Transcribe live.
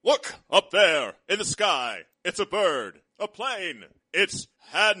Look, up there, in the sky. It's a bird, a plane. It's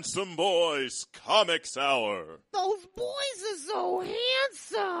Handsome Boys Comics Hour. Those boys are so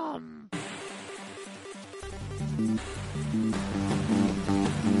handsome.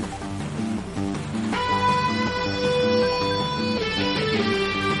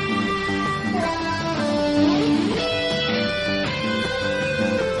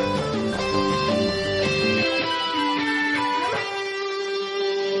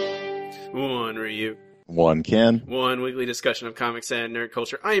 One Ryu. One Ken. One weekly discussion of comics and nerd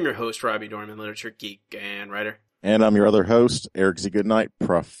culture. I am your host, Robbie Dorman, literature geek and writer. And I'm your other host, Eric Z. Goodnight,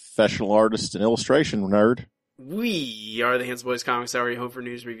 professional artist and illustration nerd. We are the Handsome Boys Comics Hour, your home for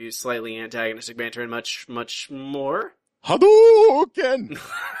news, reviews, slightly antagonistic banter, and much, much more. Hadouken!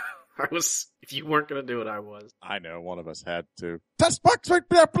 If you weren't going to do it, I was. I know, one of us had to. Test box,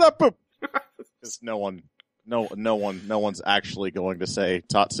 because no one's actually going to say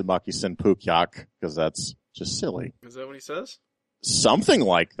Tatsumaki Senpukyak, because that's just silly. Is that what he says? Something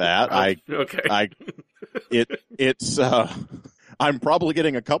like that. Oh, okay. I'm probably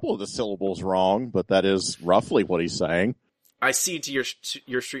getting a couple of the syllables wrong, but that is roughly what he's saying. I see to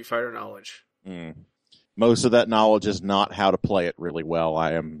your Street Fighter knowledge. Most of that knowledge is not how to play it really well.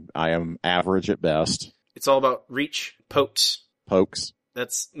 I am average at best. It's all about reach, pokes.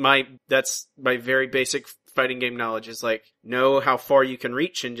 That's my very basic fighting game knowledge, is like, know how far you can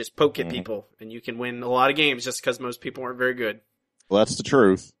reach and just poke at people, and you can win a lot of games just because most people aren't very good. Well, that's the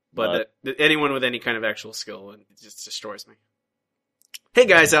truth. But anyone with any kind of actual skill, it just destroys me. Hey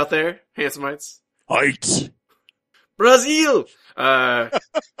guys out there, Handsomites. Height. Brazil! Got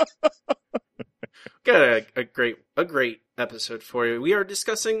a great episode for you. We are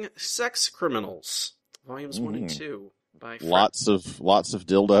discussing Sex Criminals, volumes 1 and 2. By lots of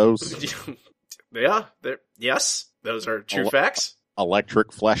dildos. Yeah, yes, those are true facts.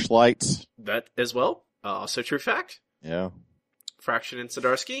 Electric fleshlights. That as well. Also true fact. Yeah. Fraction and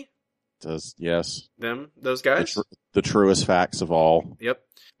Zdarsky. Yes. Those guys. The truest facts of all. Yep.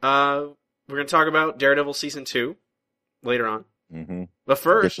 We're going to talk about Daredevil Season 2 later on. Mm-hmm. But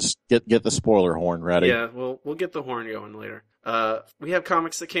first... Get the spoiler horn ready. Yeah, we'll get the horn going later. We have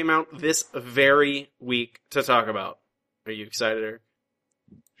comics that came out this very week to talk about. Are you excited, Eric?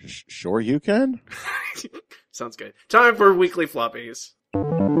 Sure you can. Sounds good. Time for Weekly Floppies.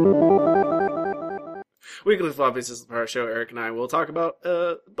 Weekly Floppies is the part of the show Eric and I will talk about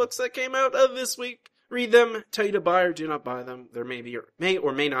books that came out this week. Read them, tell you to buy or do not buy them. There may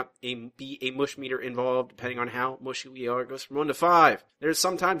or may not be a mush meter involved, depending on how mushy we are. It goes from 1 to 5. There's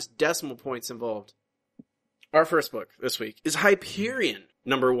sometimes decimal points involved. Our first book this week is Hyperion,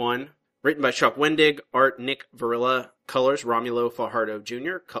 number 1. Written by Chuck Wendig, art Nick Varela, colors Romulo Fajardo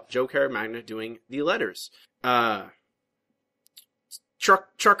Jr., Joe Caramagna doing the letters.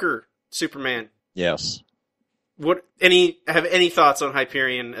 Trucker Superman. Yes. Have any thoughts on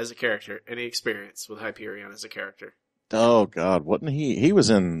Hyperion as a character? Any experience with Hyperion as a character? Oh God, wasn't he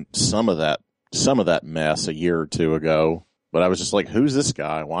was in some of that mess a year or two ago, but I was just like, who's this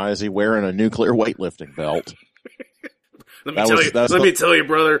guy? Why is he wearing a nuclear weightlifting belt? Let me tell you,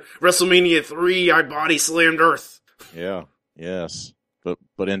 brother. WrestleMania 3, I body slammed Earth. Yeah. Yes.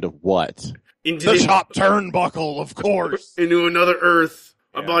 But into what? Into the top turnbuckle, of course. Into another Earth.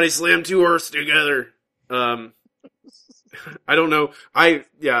 I body slammed 2 Earths together. I don't know.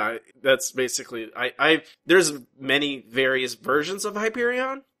 That's basically, there's many various versions of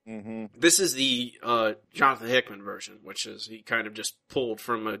Hyperion. Mm-hmm. This is the, Jonathan Hickman version, which is, he kind of just pulled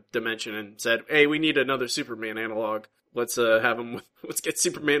from a dimension and said, hey, we need another Superman analog. Let's get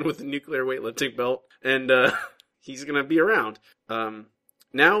Superman with a nuclear weightlifting belt, and he's gonna be around.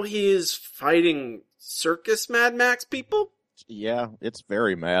 Now he is fighting circus Mad Max people? Yeah, it's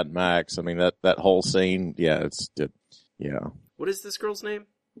very Mad Max. I mean, that whole scene, yeah. What is this girl's name?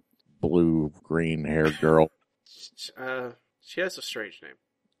 Blue, green-haired girl. She has a strange name.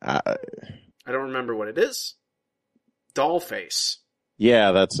 I don't remember what it is. Dollface.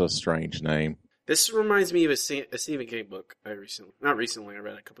 Yeah, that's a strange name. This reminds me of a Stephen King book I read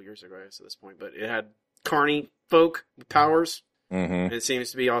a couple years ago, I guess, at this point, but it had Carny folk with powers. Mm-hmm. And it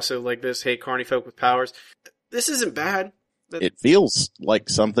seems to be also like this, hey, Carny folk with powers. This isn't bad. It feels like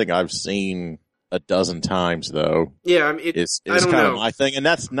something I've seen a dozen times, though. Yeah, I mean, it's kind of my thing, and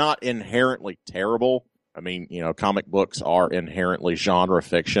that's not inherently terrible. I mean, comic books are inherently genre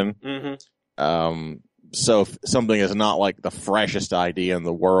fiction. Mm-hmm. So if something is not like the freshest idea in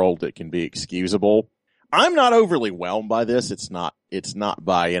the world, it can be excusable. I'm not overly whelmed by this. It's not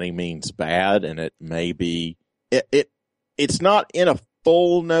by any means bad, and it may be, it's not in a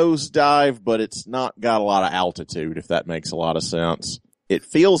full nosedive, but it's not got a lot of altitude, if that makes a lot of sense. it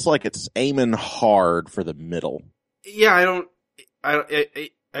feels like it's aiming hard for the middle. Yeah,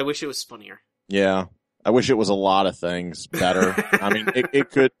 I wish it was funnier. Yeah. I wish it was a lot of things better. I mean,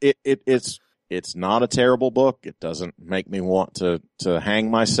 it's not a terrible book. It doesn't make me want to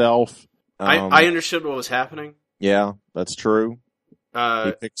hang myself. I understood what was happening. Yeah, that's true.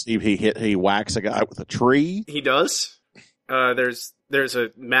 He whacks a guy with a tree. He does. There's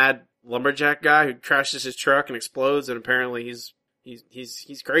a mad lumberjack guy who crashes his truck and explodes, and apparently he's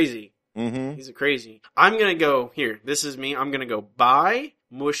crazy. Mm-hmm. He's a crazy. I'm gonna go here. This is me. I'm gonna go buy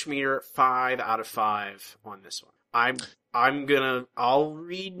Mush Meter 5 out of 5 on this one. I'll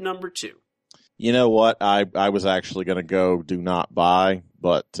read number 2. You know what? I was actually gonna go do not buy,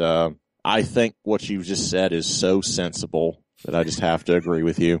 but I think what you just said is so sensible that I just have to agree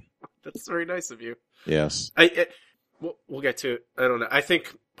with you. That's very nice of you. Yes. We'll get to it. I don't know. I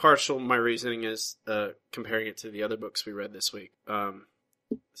think partial my reasoning is comparing it to the other books we read this week.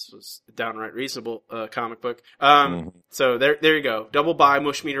 This was a downright reasonable comic book. So there you go. Double buy,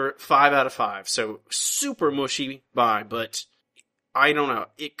 Mush Meter 5 out of 5. So super mushy buy, but I don't know.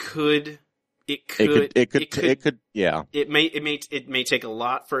 It could. Yeah. It may take a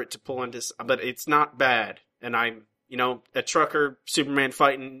lot for it to pull into, but it's not bad. And I'm, a trucker, Superman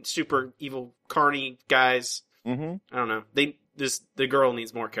fighting super evil carny guys. Mm-hmm. I don't know. The girl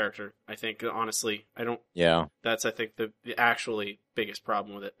needs more character, I think, honestly. Yeah. That's, I think, the actually biggest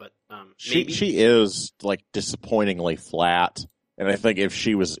problem with it, but, maybe. She is, like, disappointingly flat. And I think if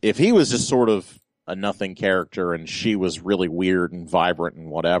he was just sort of a nothing character and she was really weird and vibrant and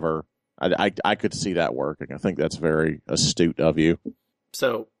whatever, I could see that working. I think that's very astute of you.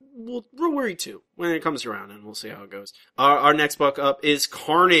 So, we'll worry too when it comes around, and we'll see how it goes. Our next book up is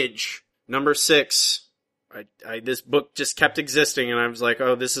Carnage, number 6. This book just kept existing, and I was like,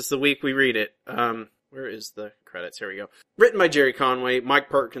 oh, this is the week we read it. Where is the credits? Here we go. Written by Jerry Conway, Mike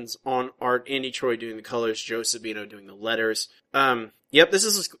Perkins on art, Andy Troy doing the colors, Joe Sabino doing the letters. Yep, this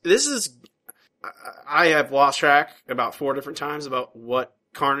is. I have lost track about 4 different times about what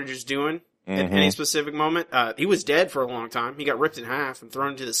Carnage is doing at any specific moment. He was dead for a long time. He got ripped in half and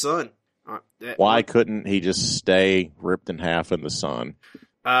thrown into the sun. Why couldn't he just stay ripped in half in the sun?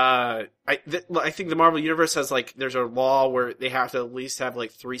 I think the Marvel Universe has, there's a law where they have to at least have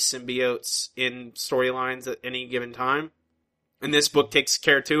 3 symbiotes in storylines at any given time. And this book takes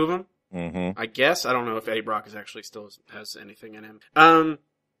care of 2 of them. Mm-hmm. I guess. I don't know if Eddie Brock is actually still has anything in him.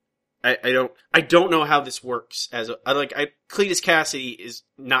 I don't know how this works Cletus Cassidy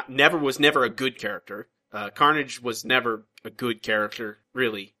was never a good character. Carnage was never a good character,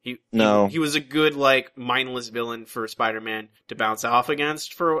 really. He was a good, mindless villain for Spider-Man to bounce off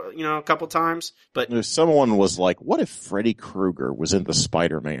against for, a couple times. But if someone was like, what if Freddy Krueger was in the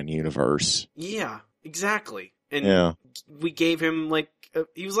Spider-Man universe? Yeah, exactly. And we gave him,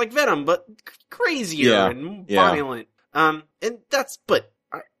 he was like Venom, but crazier and violent. But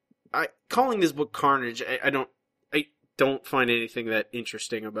I calling this book Carnage, I don't find anything that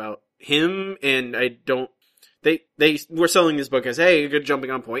interesting about him, and I don't. They were selling this book as, hey, a good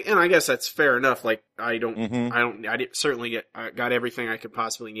jumping on point, and I guess that's fair enough. I got everything I could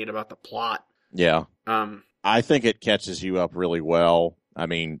possibly need about the plot. Yeah. I think it catches you up really well. I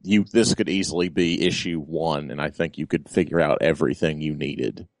mean, this could easily be issue 1, and I think you could figure out everything you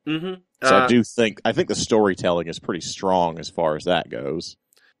needed. Mm-hmm. So I think the storytelling is pretty strong as far as that goes.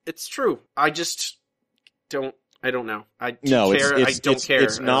 It's true. I just don't. I don't know. I don't care.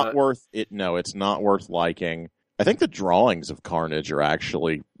 It's not worth it. No, it's not worth liking. I think the drawings of Carnage are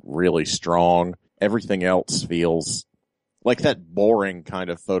actually really strong. Everything else feels like that boring kind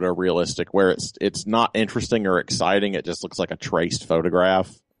of photorealistic where it's not interesting or exciting. It just looks like a traced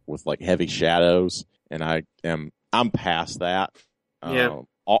photograph with heavy shadows. And I'm past that. Yeah.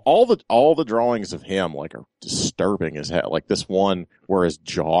 All the drawings of him are disturbing as hell. Like this one where his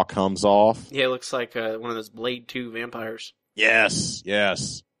jaw comes off. Yeah, it looks like one of those Blade 2 vampires. Yes.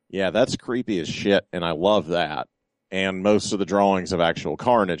 Yeah, that's creepy as shit, and I love that. And most of the drawings of actual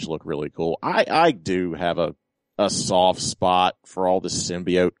Carnage look really cool. I do have a soft spot for all this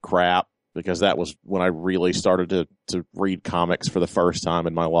symbiote crap, because that was when I really started to read comics for the first time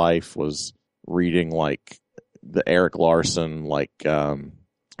in my life, was reading the Eric Larson,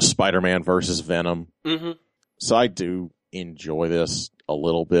 Spider-Man versus Venom. Mm-hmm. So I do enjoy this a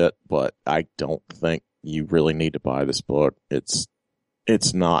little bit, but I don't think you really need to buy this book. It's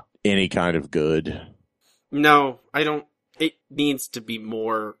not any kind of good. No, I don't. It needs to be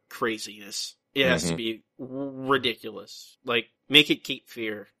more craziness. It has to be ridiculous. Make it Cape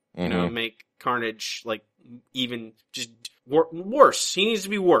Fear. You know, make Carnage like even just worse. He needs to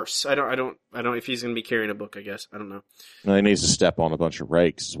be worse. I don't if he's going to be carrying a book, I guess. I don't know. No, he needs to step on a bunch of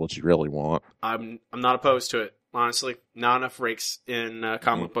rakes is what you really want. I'm not opposed to it, honestly. Not enough rakes in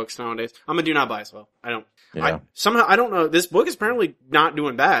comic books nowadays. I'm a do not buy as well. I don't. Yeah. I don't know. This book is apparently not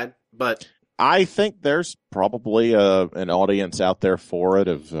doing bad, but I think there's probably an audience out there for it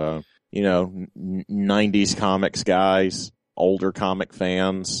of 90s comics guys, older comic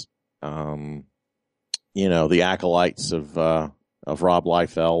fans, the acolytes of Rob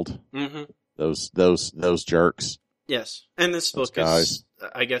Liefeld. Mm-hmm. Those jerks. Yes, and this book is,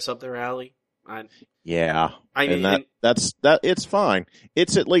 I guess, up their alley. It's fine.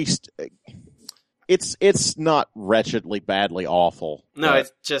 It's at least it's not wretchedly badly awful. No,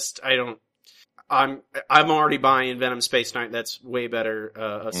 it's just I'm already buying Venom Space Knight. That's way better.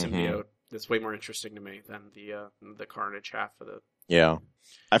 A symbiote. That's way more interesting to me than the Carnage half of the. Yeah,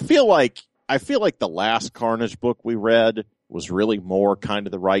 I feel like the last Carnage book we read was really more kind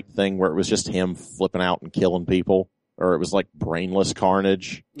of the right thing, where it was just him flipping out and killing people, or it was like brainless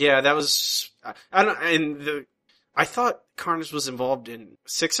Carnage. Yeah, that was. I thought Carnage was involved in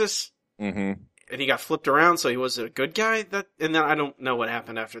Sixus. Mm-hmm. And he got flipped around, so he was a good guy. And then I don't know what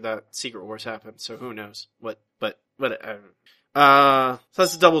happened after that. Secret Wars happened, so who knows what? But so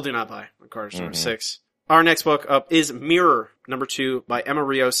that's a double do not buy on Carnage number 6. Our next book up is Mirror number 2 by Emma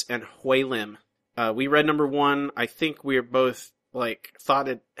Rios and Hui Lim. We read number 1. I think we were both thought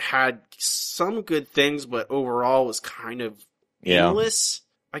it had some good things, but overall was kind of aimless.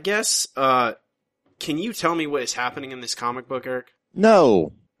 I guess. Can you tell me what is happening in this comic book, Eric?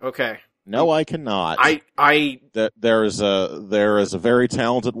 No. Okay. No, I cannot. There is a very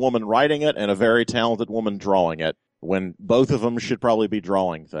talented woman writing it and a very talented woman drawing it, when both of them should probably be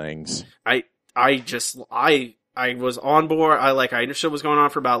drawing things. I was on board. I understood what was going on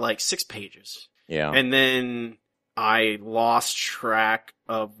for about 6 pages. Yeah. And then I lost track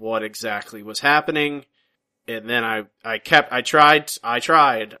of what exactly was happening. And then I tried. I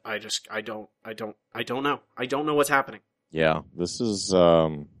don't know. I don't know what's happening. Yeah. This is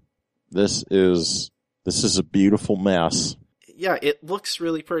a beautiful mess. Yeah, it looks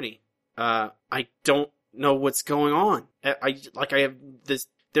really pretty. I don't know what's going on.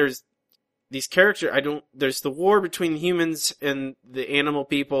 There's these characters. There's the war between the humans and the animal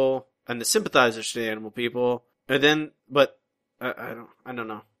people and the sympathizers to the animal people. And then, but I don't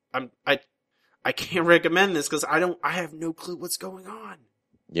know. I can't recommend this because I have no clue what's going on.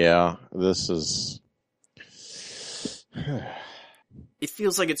 Yeah, this is. It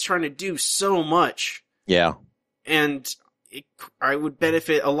feels like it's trying to do so much. Yeah. And I would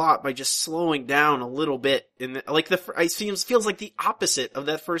benefit a lot by just slowing down a little bit. It feels like the opposite of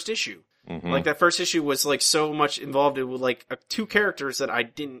that first issue. Mm-hmm. That first issue was so much involved with 2 characters that I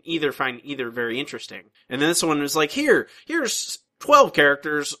didn't find very interesting. And then this one was here's 12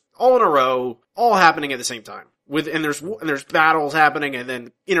 characters all in a row, all happening at the same time. And there's battles happening, and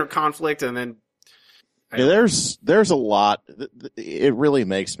then inner conflict, and then. There's a lot. It really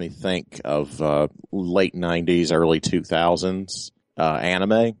makes me think of late 90s, early 2000s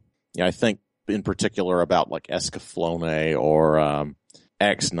anime. Yeah, I think in particular about Escaflowne or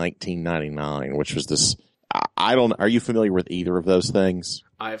X 1999, which was this. Are you familiar with either of those things?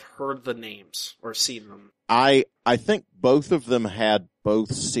 I've heard the names or seen them. I think both of them had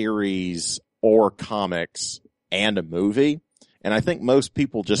both series or comics and a movie, and I think most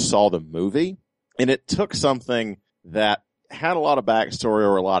people just saw the movie. And it took something that had a lot of backstory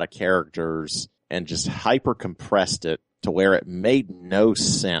or a lot of characters and just hyper compressed it to where it made no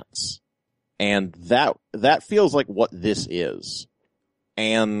sense. And that feels like what this is.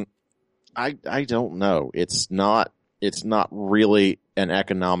 And I don't know. It's not really an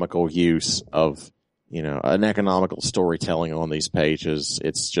economical use of, an economical storytelling on these pages.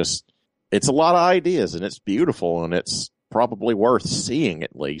 It's a lot of ideas, and it's beautiful, and it's probably worth seeing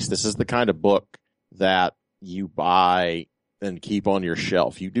at least. This is the kind of book that you buy and keep on your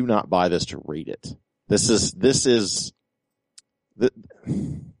shelf. You do not buy this to read it. It's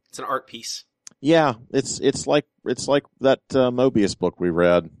an art piece. Yeah, it's like that Mobius book we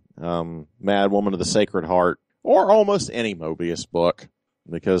read, Mad Woman of the Sacred Heart, or almost any Mobius book,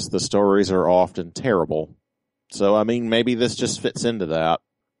 because the stories are often terrible. So I mean, maybe this just fits into that.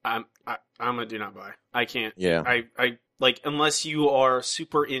 I'm a do not buy. I can't. Yeah. I unless you are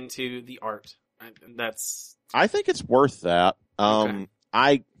super into the art. I think it's worth that. Okay.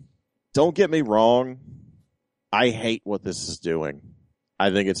 I don't get me wrong. I hate what this is doing. I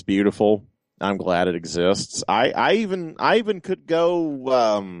think it's beautiful. I'm glad it exists. I even could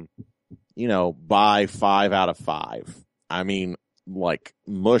go, buy 5 out of 5. I mean, like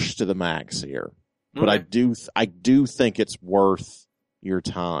mush to the max here. But Okay. I do think it's worth your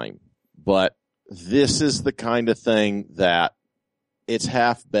time. But this is the kind of thing that it's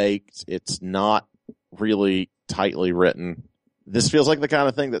half-baked. It's not really tightly written. This feels like the kind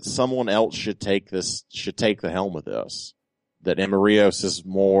of thing that someone else should take the helm of this. That Emirios is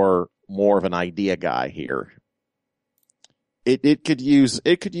more of an idea guy here. It could use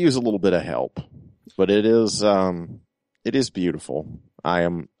a little bit of help, but it is beautiful.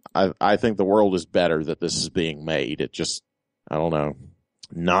 I think the world is better that this is being made. It just, I don't know,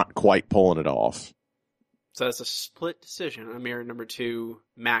 not quite pulling it off. So that's a split decision. I'm here number 2,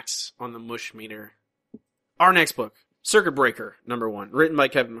 Max on the mush meter. Our next book, Circuit Breaker, number 1, written by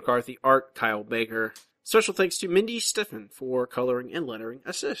Kevin McCarthy, art Kyle Baker. Special thanks to Mindy Stephan for coloring and lettering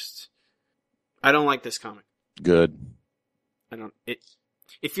assists. I don't like this comic. Good.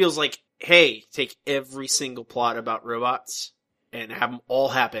 It feels like, hey, take every single plot about robots and have them all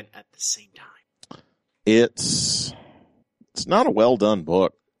happen at the same time. It's not a well done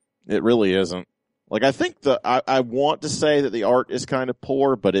book. It really isn't. Like, I think I want to say that the art is kind of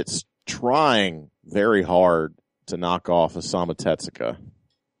poor, but it's trying very hard to knock off Osamu Tezuka.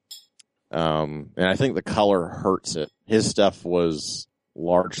 And I think the color hurts it. His stuff was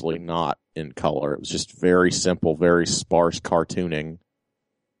largely not in color. It was just very simple, very sparse cartooning.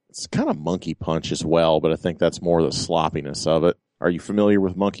 It's kind of Monkey Punch as well, but I think that's more the sloppiness of it. Are you familiar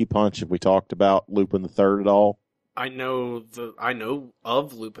with Monkey Punch? Have we talked about Lupin the Third at all? I know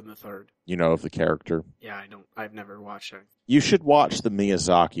of Lupin the Third. You know of the character? Yeah, I've never watched it. You should watch the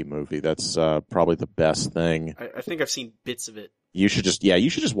Miyazaki movie. That's probably the best thing. I think I've seen bits of it. You should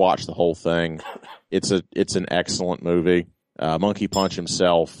just watch the whole thing. It's an excellent movie. Monkey Punch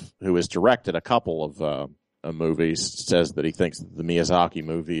himself, who has directed a couple of movies, says that he thinks that the Miyazaki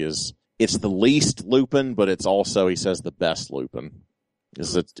movie it's the least Lupin, but it's also, he says, the best Lupin.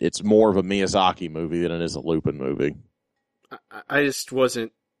 It's more of a Miyazaki movie than it is a Lupin movie. I just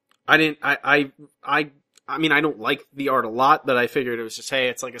wasn't. I didn't. I mean, I don't like the art a lot, but I figured it was just, hey,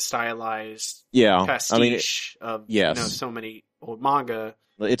 it's like a stylized pastiche of so many old manga.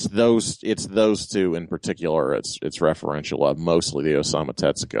 It's those two in particular. It's referential of mostly the Osamu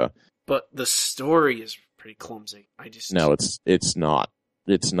Tezuka. But the story is pretty clumsy. No, it's not.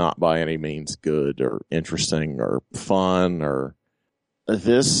 It's not by any means good or interesting or fun or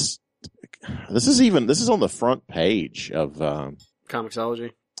this. This is on the front page of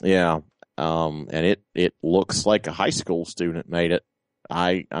Comixology. Yeah. And it looks like a high school student made it.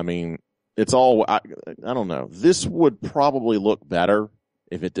 I mean, it's all, I don't know. This would probably look better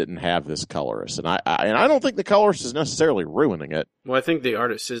if it didn't have this colorist. And I don't think the colorist is necessarily ruining it. Well, I think the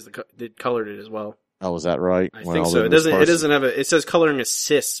artist that colored it as well. Oh, is that right? I think so. It doesn't have it says coloring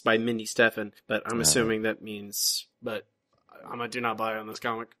assists by Mindy Stephan, but I'm assuming that means, but I do not buy on this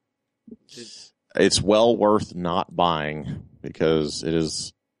comic. It's well worth not buying because it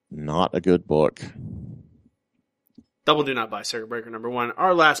is not a good book. Double do not buy Circuit Breaker number 1.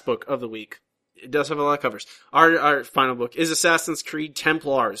 Our last book of the week. It does have a lot of covers. Our final book is Assassin's Creed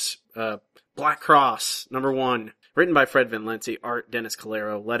Templars, Black Cross number 1. Written by Fred Van Lenty, art Dennis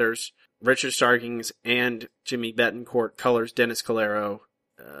Calero, letters Richard Starkings and Jimmy Betancourt, colors Dennis Calero,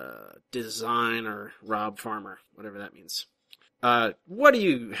 design or Rob Farmer, whatever that means. What do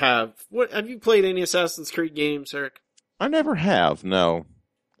you have? Have you played any Assassin's Creed games, Eric? I never have, no.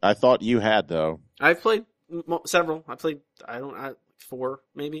 I thought you had, though. I've played several. I played, 4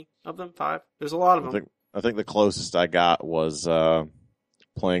 maybe of them, 5. There's a lot of them. I think the closest I got was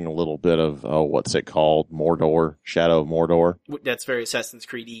playing a little bit of, what's it called? Mordor, Shadow of Mordor. That's very Assassin's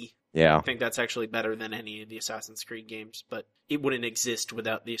Creed-y. Yeah. I think that's actually better than any of the Assassin's Creed games, but it wouldn't exist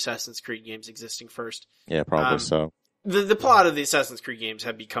without the Assassin's Creed games existing first. Yeah, probably so. The plot of the Assassin's Creed games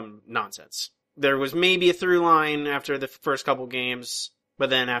have become nonsense. There was maybe a through line after the first couple games, but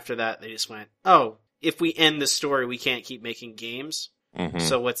then after that they just went, oh, if we end the story, we can't keep making games,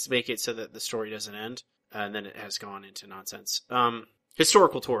 so let's make it so that the story doesn't end, and then it has gone into nonsense.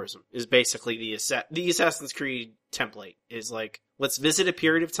 Historical tourism is basically the Assassin's Creed template, is like, let's visit a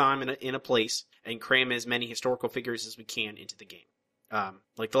period of time in a place and cram as many historical figures as we can into the game.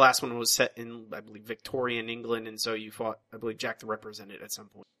 Like the last one was set in, I believe, Victorian England, and so you fought, I believe, Jack the Ripper's in it at some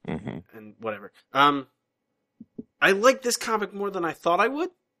point, and whatever. I like this comic more than I thought I would.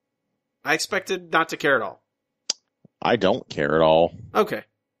 I expected not to care at all. I don't care at all. Okay.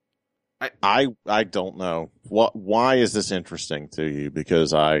 I don't know. Why is this interesting to you?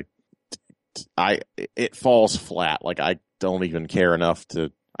 Because it falls flat. Like, I don't even care enough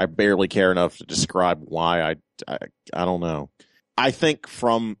I barely care enough to describe why I don't know. I think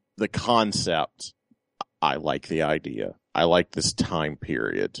from the concept, I like the idea. I like this time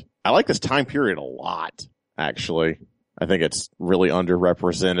period. I like this time period a lot, actually. I think it's really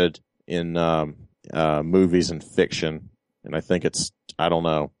underrepresented in movies and fiction. And I think it's, I don't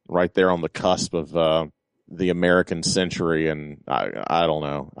know, right there on the cusp of the American century. And I don't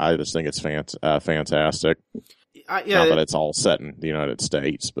know. I just think it's fantastic. Not that it's all set in the United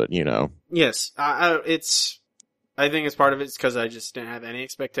States, but you know. Yes, I think it's part of it's because I just didn't have any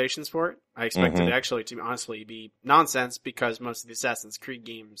expectations for it. I expected it actually to honestly be nonsense because most of the Assassin's Creed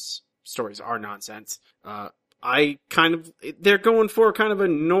games stories are nonsense. They're going for kind of a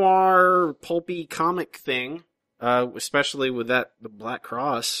noir, pulpy comic thing, especially with the Black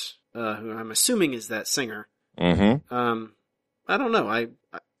Cross, who I'm assuming is that singer. Mm-hmm. I don't know.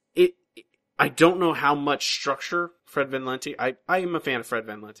 I don't know how much structure Fred Van Lente. I am a fan of Fred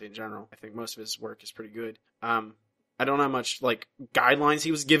Van Lente in general. I think most of his work is pretty good. I don't know how much like guidelines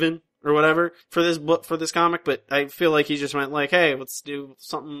he was given or whatever for this book, for this comic, but I feel like he just went like, "Hey, let's do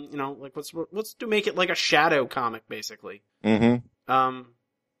something, you know, like make it like a shadow comic, basically." Mm-hmm.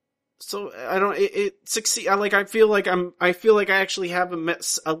 So I don't. It succeed. I feel like I actually have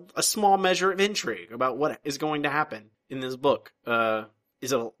a small measure of intrigue about what is going to happen in this book.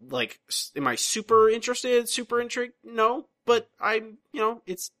 Is it like, am I super interested, super intrigued? No, but I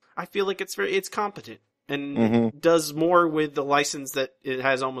feel like it's competent and does more with the license that it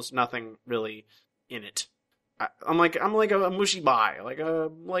has almost nothing really in it. I'm like a mushy buy,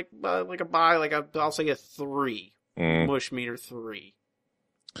 I'll say a 3, mush meter 3.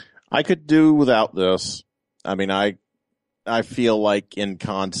 I could do without this. I mean, I feel like in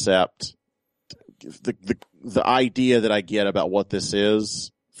concept, the idea that I get about what this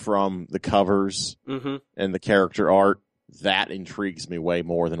is from the covers and the character art, that intrigues me way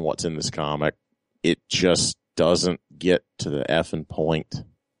more than what's in this comic. It just doesn't get to the effing point,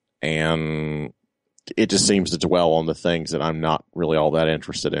 and it just seems to dwell on the things that I'm not really all that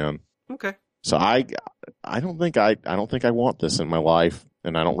interested in. Okay. So I don't think I want this in my life,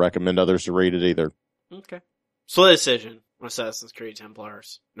 and I don't recommend others to read it either. Okay. Split decision on Assassin's Creed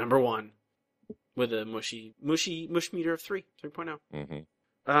Templars. Number 1. With a mush meter of 3.0.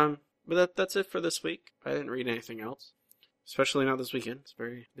 Mm-hmm. But that's it for this week. I didn't read anything else, especially not this weekend. It's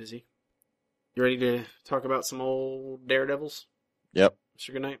very busy. You ready to talk about some old Daredevils? Yep.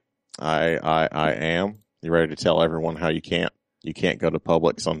 Mr. Goodnight? I am. You ready to tell everyone how you can't go to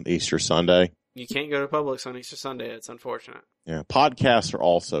Publix on Easter Sunday? You can't go to Publix on Easter Sunday. It's unfortunate. Yeah. Podcasts are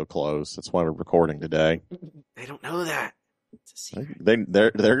also closed. That's why we're recording today. They don't know that. It's a secret.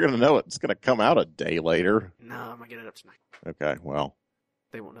 They're going to know it. It's going to come out a day later. No, I'm going to get it up tonight. Okay, well.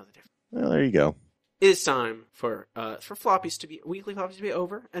 They won't know the difference. Well, there you go. It is time for Floppies to be, weekly Floppies to be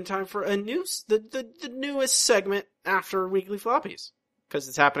over, and time for the newest segment after weekly Floppies. Because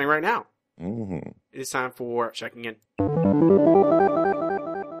it's happening right now. Mm-hmm. It is time for Checking In.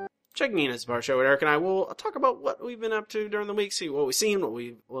 Checking In is our show where Eric and I will talk about what we've been up to during the week, see what we've seen, what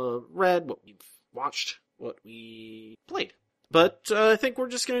we've read, what we've watched, what we played. But I think we're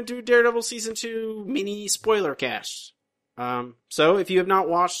just going to do Daredevil Season 2 mini spoiler cast. So if you have not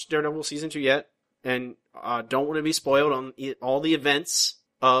watched Daredevil Season 2 yet, and don't want to be spoiled on all the events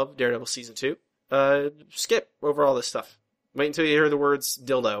of Daredevil Season 2, skip over all this stuff. Wait until you hear the words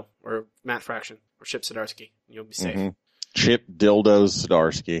dildo, or Matt Fraction, or Chip Zdarsky, and you'll be safe. Mm-hmm. Chip Dildo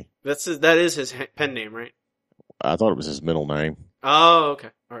Zdarsky. That is his pen name, right? I thought it was his middle name. Oh, okay.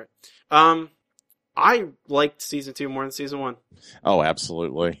 Alright. I liked Season 2 more than Season 1. Oh,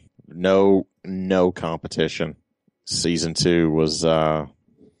 absolutely. No competition. Season 2 was,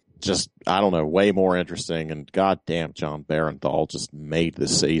 just, I don't know, way more interesting, and goddamn, John Barenthal just made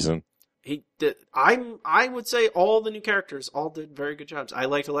this season. He did. I would say all the new characters all did very good jobs. I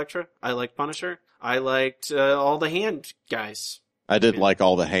liked Elektra. I liked Punisher. I liked all the hand guys. I did like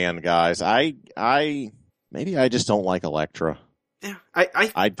all the hand guys. Maybe I just don't like Elektra. Yeah,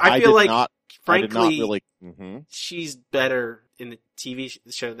 I feel like, frankly, really, she's better in the TV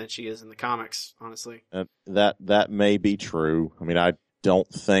show than she is in the comics, honestly. That may be true. I mean, I don't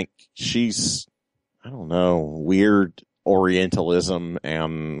think she's, I don't know, weird Orientalism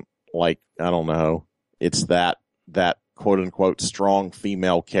and, like, I don't know, it's that quote-unquote strong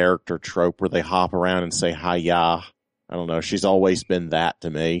female character trope where they hop around and say hi-ya. I don't know, she's always been that to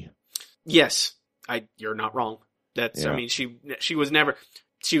me. Yes, you're not wrong. That's, yeah. I mean, she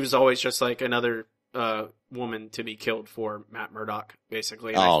was always just like another woman to be killed for Matt Murdock,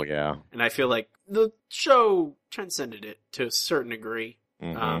 basically. And yeah. And I feel like the show transcended it to a certain degree.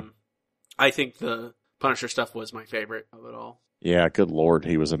 Mm-hmm. I think the Punisher stuff was my favorite of it all. Yeah, good lord,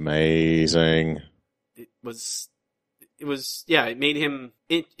 he was amazing. It was, yeah, it made him,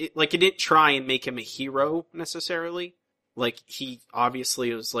 it didn't try and make him a hero necessarily. Like, he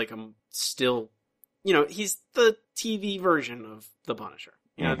obviously was like, still, he's the TV version of the Punisher.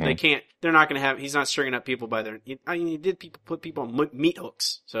 They're not going to he's not stringing up people by he did put people on meat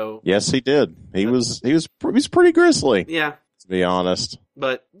hooks, so. Yes, he did. He was pretty grisly. Yeah. To be honest.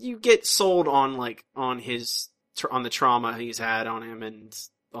 But you get sold on the trauma he's had on him and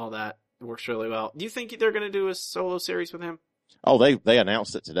all that. It works really well. Do you think they're going to do a solo series with him? Oh, they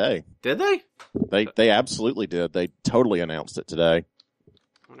announced it today. Did they? They absolutely did. They totally announced it today.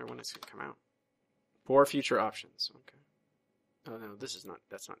 I wonder when it's going to come out. 4 future options. Okay. Oh no, that's not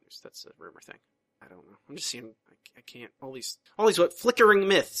news. That's a rumor thing. I don't know. I'm just seeing. I can't. All these what flickering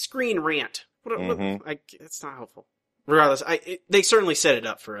myth, screen rant. It's not helpful. Regardless, they certainly set it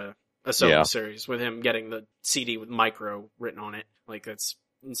up for a solo series with him getting the CD with Micro written on it. Like that's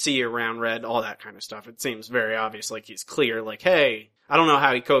see you around red, all that kind of stuff. It seems very obvious. Like he's clear. Like, hey, I don't know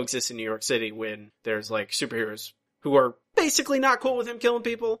how he coexists in New York City when there's like superheroes who are basically not cool with him killing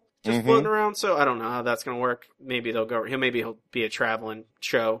people. Just floating around, so I don't know how that's going to work. Maybe he'll be a traveling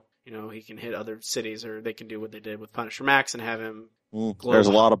show. He can hit other cities, or they can do what they did with Punisher Max and have him. There's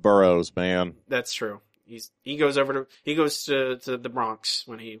a lot of boroughs, man. That's true. He goes to the Bronx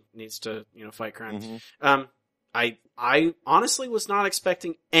when he needs to fight crime. I honestly was not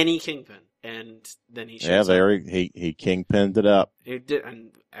expecting any Kingpin, and then he shows up. He Kingpinned it up. He did, and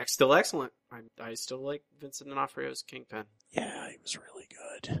still excellent. I still like Vincent D'Onofrio's Kingpin. Yeah, he was really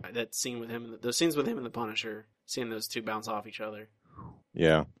good. That scene with him, those scenes with him and the Punisher, seeing those two bounce off each other.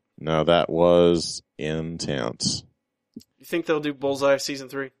 Yeah, no, that was intense. You think they'll do Bullseye season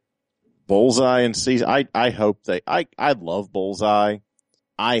 3? Bullseye and season, I hope I love Bullseye.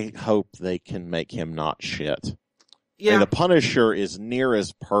 I hope they can make him not shit. Yeah, and the Punisher is near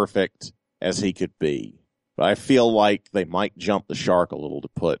as perfect as he could be. But I feel like they might jump the shark a little to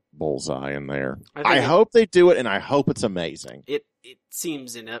put Bullseye in there. I hope they do it, and I hope it's amazing. It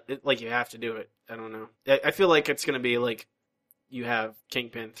seems like you have to do it. I don't know. I feel like it's going to be like you have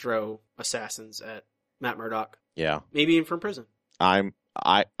Kingpin throw assassins at Matt Murdock. Yeah. Maybe even from prison. I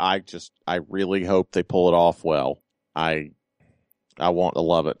really hope they pull it off well. I want to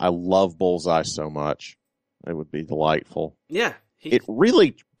love it. I love Bullseye so much. It would be delightful. Yeah. It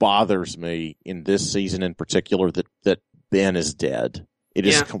really bothers me in this season in particular that Ben is dead. It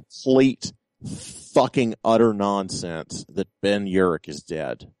is complete fucking utter nonsense that Ben Urich is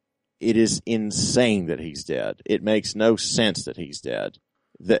dead. It is insane that he's dead. It makes no sense that he's dead.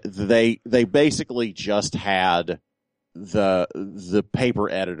 They basically just had the paper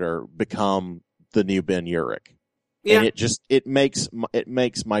editor become the new Ben Urich. Yeah. And it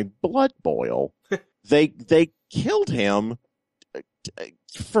makes my blood boil. They killed him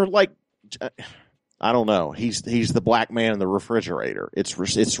for like, I don't know. He's the black man in the refrigerator. It's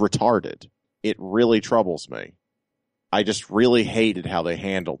retarded. It really troubles me. I just really hated how they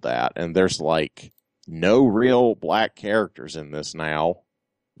handled that. And there's like no real black characters in this now.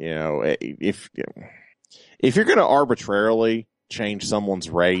 If you're going to arbitrarily change someone's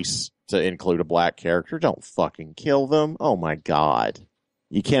race to include a black character, don't fucking kill them. Oh my God.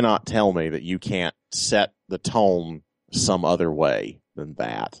 You cannot tell me that you can't set the tone some other way than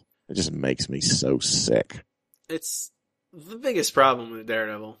that. It just makes me so sick. It's the biggest problem with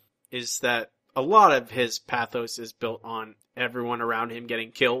Daredevil is that a lot of his pathos is built on everyone around him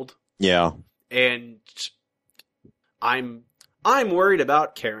getting killed. Yeah. And I'm worried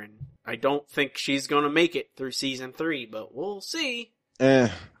about Karen. I don't think she's going to make it through season 3, but we'll see.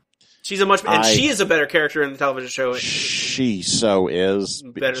 She's she is a better character in the television show. She so is.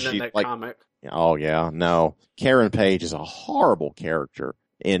 Better than that comic. Oh yeah, no. Karen Page is a horrible character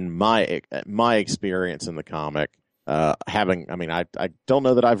in my experience in the comic. I don't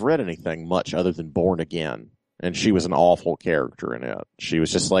know that I've read anything much other than Born Again, and she was an awful character in it. She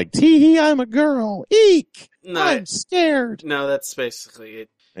was just like, tee, I'm a girl. Eek! No, I'm scared. No, that's basically it.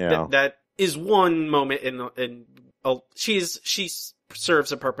 Yeah. That is one moment she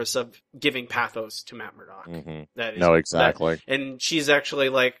serves a purpose of giving pathos to Matt Murdock. Mm-hmm. That is, no, exactly. And she's actually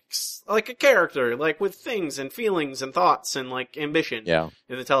like a character, like with things and feelings and thoughts and like ambition. Yeah.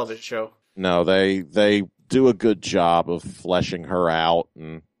 In the television show. No, they do a good job of fleshing her out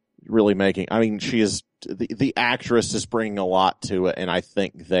and really making. I mean, she is the actress is bringing a lot to it, and I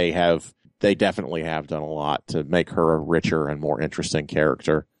think they definitely have done a lot to make her a richer and more interesting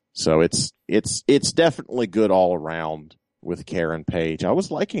character. So it's definitely good all around with Karen Page. I was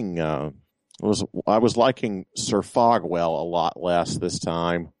liking Sir Fogwell a lot less this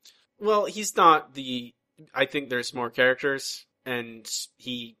time. Well, he's not I think there's more characters, and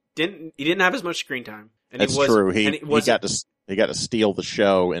he didn't have as much screen time. And That's true. He steal the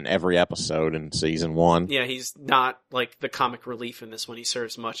show in every episode in season 1. Yeah, he's not like the comic relief in this one. He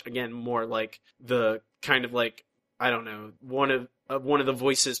serves much, again, more like the kind of like, I don't know, one of the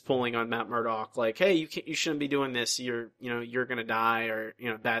voices pulling on Matt Murdock, like, hey, you shouldn't be doing this. You're gonna die, or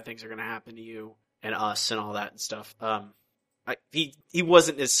bad things are gonna happen to you and us and all that and stuff. He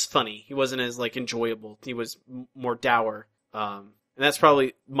wasn't as funny. He wasn't as like enjoyable. He was more dour. And that's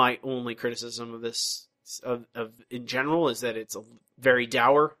probably my only criticism of this of in general, is that it's a very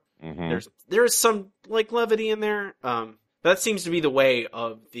dour. Mm-hmm. There's some like levity in there. That seems to be the way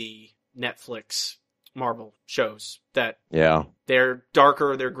of the Netflix Marvel shows, that they're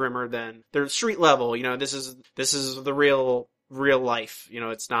darker, they're grimmer than they're street level. This is the real life.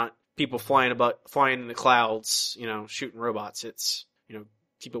 It's not people flying in the clouds, shooting robots. It's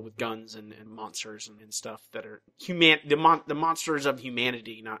people with guns and monsters and stuff that are the monsters of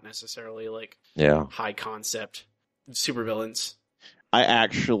humanity, not necessarily like high concept supervillains. I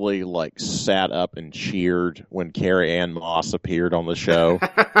actually sat up and cheered when Carrie Ann Moss appeared on the show.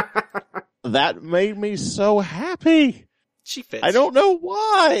 That made me so happy. She fits. I don't know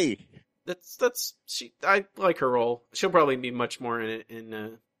why. I like her role. She'll probably be much more in it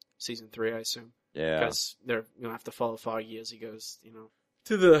in season 3, I assume. Yeah. Because they're gonna have to follow Foggy as he goes,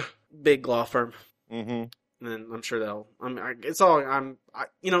 to the big law firm. Mm-hmm. And then I'm sure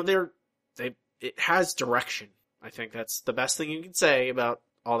it has direction. I think that's the best thing you can say about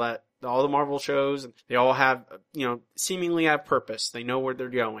all the Marvel shows. They all have, seemingly have purpose. They know where they're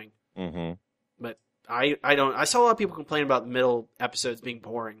going. Mm-hmm. But I saw a lot of people complain about middle episodes being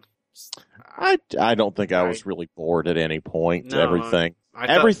boring. I don't think I was really bored at any point. No,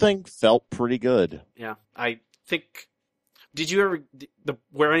 Everything felt pretty good. Yeah. I think,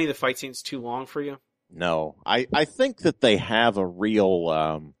 were any of the fight scenes too long for you? No. I think that they have a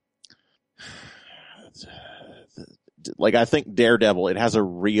real, I think Daredevil,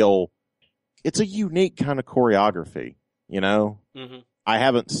 it's a unique kind of choreography, Mm-hmm. I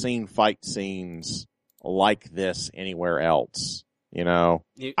haven't seen fight scenes like this anywhere else, I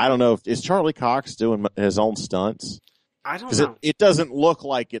don't know, is Charlie Cox doing his own stunts? I don't know. It doesn't look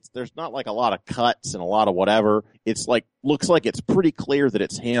like there's not like a lot of cuts and a lot of whatever. It's looks like it's pretty clear that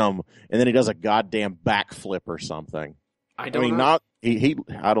it's him, and then he does a goddamn backflip or something. I don't know.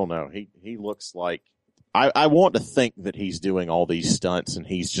 I don't know. He looks like, I want to think that he's doing all these stunts and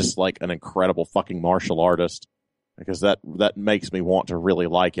he's just like an incredible fucking martial artist, because that makes me want to really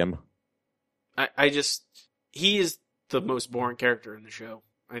like him. He is the most boring character in the show,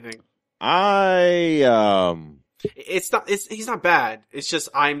 I think. He's not bad. It's just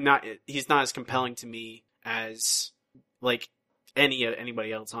he's not as compelling to me as like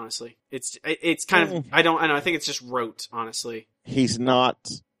anybody else, honestly. It's kind of, I don't know, I think it's just rote, honestly. He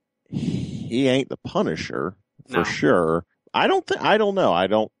ain't the Punisher for sure. I don't know. I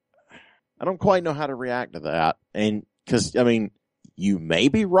don't quite know how to react to that. And cause you may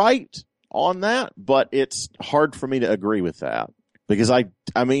be right on that, but it's hard for me to agree with that, because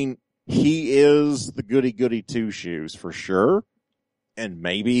he is the goody two shoes for sure. And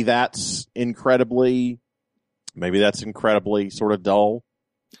maybe that's incredibly sort of dull.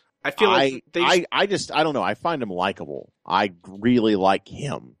 I feel like I don't know. I find him likable. I really like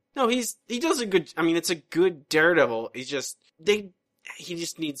him. No, he does a good, it's a good Daredevil. He just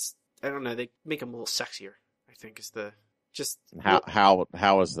needs, I don't know, they make him a little sexier, I think is the, just.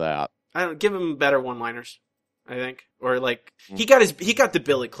 How is that? I don't give him better one-liners, I think. Or like, he got the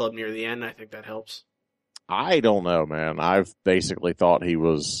Billy Club near the end. I think that helps. I don't know, man. I've basically thought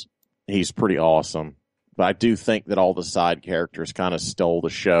he's pretty awesome. But I do think that all the side characters kind of stole the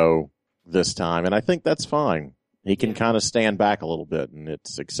show this time, and I think that's fine. He can kind of stand back a little bit, and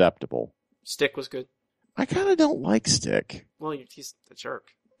it's acceptable. Stick was good. I kind of don't like Stick. Well, he's a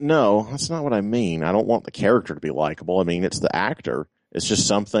jerk. No, that's not what I mean. I don't want the character to be likable. It's the actor. It's just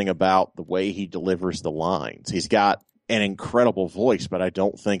something about the way he delivers the lines. He's got an incredible voice, but I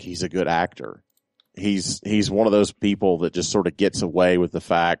don't think he's a good actor. He's one of those people that just sort of gets away with the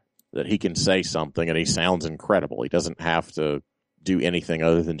fact that he can say something and he sounds incredible. He doesn't have to do anything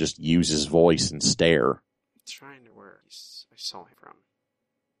other than just use his voice and stare. I'm trying to where I saw him from.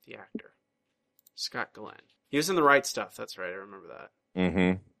 The actor. Scott Glenn. He was in The Right Stuff. That's right. I remember that.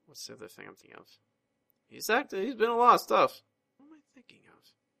 Mm-hmm. What's the other thing I'm thinking of? He's been in a lot of stuff. What am I thinking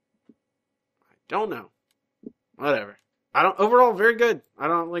of? I don't know. Whatever. Overall, very good. I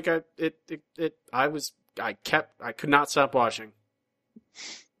don't like I could not stop watching.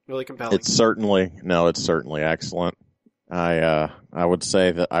 Really compelling. It's certainly excellent. I will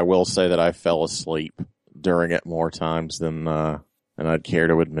say that I fell asleep during it more times than I'd care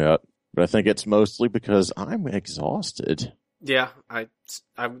to admit. But I think it's mostly because I'm exhausted. Yeah,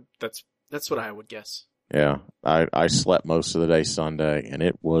 that's what I would guess. Yeah, I slept most of the day Sunday, and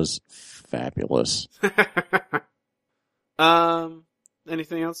it was fabulous.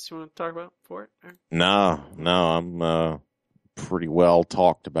 Anything else you want to talk about for it? Aaron? No, I'm pretty well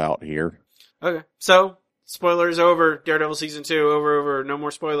talked about here. Okay, so spoilers over. Daredevil season 2 over. No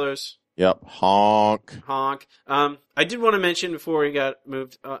more spoilers. Yep, honk. I did want to mention before we got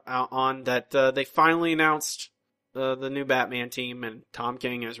moved out on that they finally announced the new Batman team, and Tom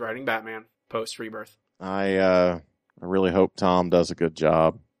King is writing Batman post Rebirth. I really hope Tom does a good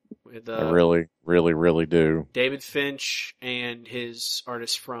job. With I really, really, really do. David Finch and his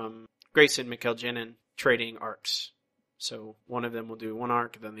artist from Grayson McEljennin trading arcs. So one of them will do one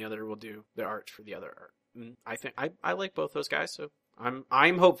arc, then the other will do the art for the other arc. And I think I like both those guys, so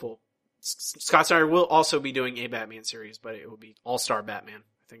I'm hopeful. Scott Snyder will also be doing a Batman series, but it will be All-Star Batman.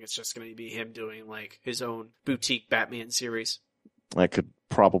 I think it's just going to be him doing like his own boutique Batman series. That could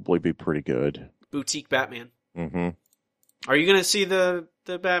probably be pretty good. Boutique Batman. Mm-hmm. Are you going to see the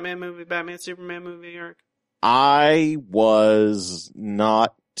Batman movie, Batman Superman movie, Eric? I was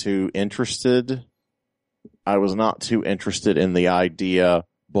not too interested. I was not too interested in the idea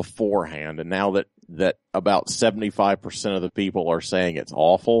beforehand, and now that about 75% of the people are saying it's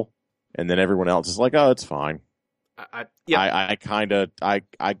awful, and then everyone else is like, "Oh, it's fine." I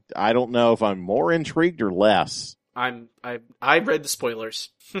don't know if I'm more intrigued or less. I read the spoilers.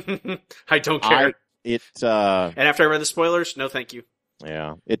 I don't care. And after I read the spoilers, no, thank you.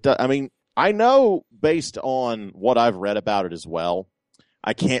 Yeah, I mean, I know based on what I've read about it as well,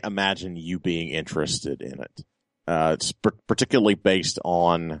 I can't imagine you being interested in it. It's particularly based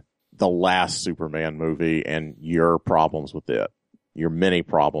on the last Superman movie and your problems with it. Your many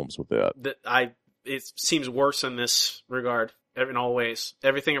problems with it. It seems worse in this regard in all ways.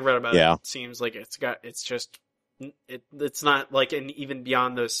 Everything I've read about it seems like it's not like, and even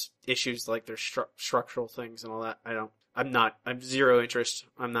beyond those issues, like there's structural things and all that. I'm zero interest.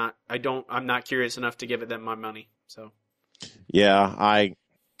 I'm not curious enough to give them my money. So. Yeah,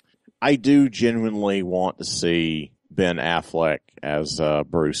 I do genuinely want to see Ben Affleck as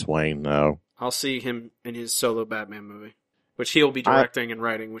Bruce Wayne, though. I'll see him in his solo Batman movie, which he'll be directing and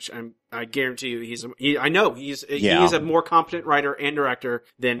writing. Which I guarantee you, he is a more competent writer and director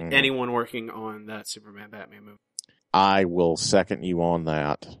than anyone working on that Superman Batman movie. I will second you on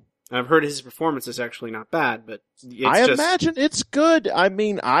that. I've heard his performance is actually not bad, but imagine it's good. I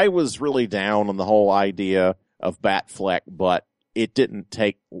mean, I was really down on the whole idea of Batfleck, but it didn't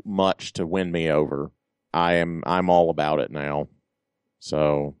take much to win me over. I'm all about it now.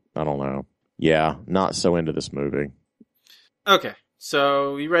 So, I don't know. Yeah, not so into this movie. Okay,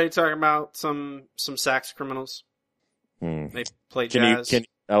 so you ready to talk about some sax criminals? They play jazz.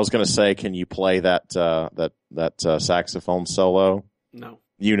 I was going to say, can you play that saxophone solo? No.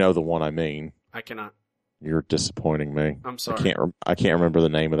 You know the one I mean. I cannot. You're disappointing me. I'm sorry. I can't remember the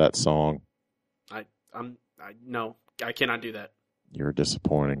name of that song. No, I cannot do that. You're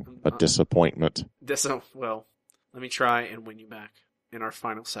disappointing. A disappointment. Well, let me try and win you back in our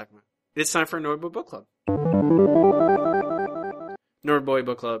final segment. It's time for Nordboy Book Club. Nordboy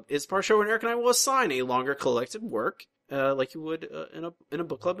Book Club is part show, and Eric and I will assign a longer collected work, like you would in a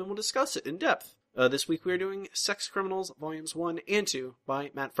book club, and we'll discuss it in depth. This week we are doing Sex Criminals Volumes 1 and 2 by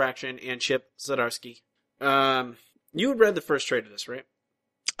Matt Fraction and Chip Zdarsky. You had read the first trade of this, right?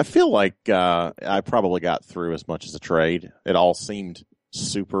 I feel like I probably got through as much as a trade. It all seemed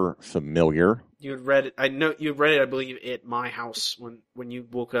super familiar. You had read it. I know you had read it, I believe, at my house when you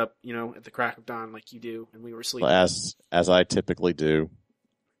woke up, at the crack of dawn like you do, and we were sleeping. As I typically do.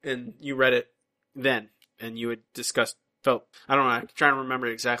 And you read it then, and you had discussed, I don't know, I'm trying to remember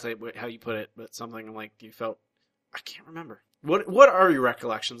exactly how you put it, but something like you felt, I can't remember. What are your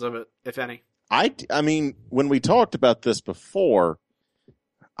recollections of it, if any? I mean, when we talked about this before,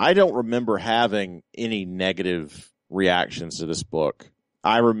 I don't remember having any negative reactions to this book.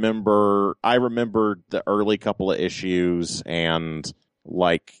 I remember the early couple of issues and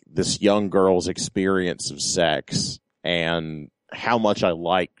like this young girl's experience of sex and how much I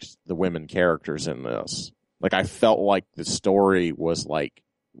liked the women characters in this. Like I felt like the story was like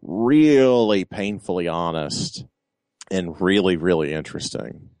really painfully honest and really, really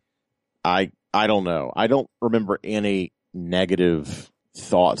interesting. I don't know. I don't remember any negative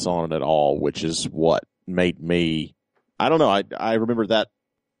thoughts on it at all, which is what made me, I don't know. I remember that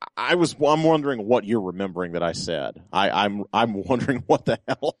I'm wondering what you're remembering that I said. I'm wondering what the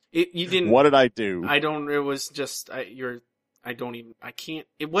hell you didn't. What did I do? I don't. It was just I can't.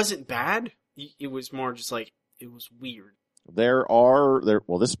 It wasn't bad. It was more just like it was weird.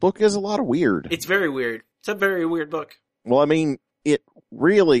 Well, this book is a lot of weird. It's very weird. It's a very weird book. Well, I mean, it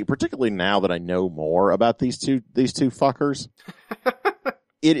really, particularly now that I know more about these two fuckers,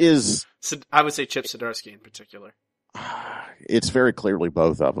 it is. I would say Chip Zdarsky in particular. It's very clearly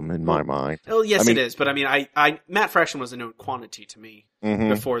both of them in my mind. Oh, yes, it is. But I mean, Matt Fraction was a known quantity to me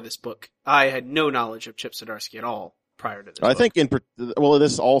before this book. I had no knowledge of Chip Zdarsky at all prior to this. I think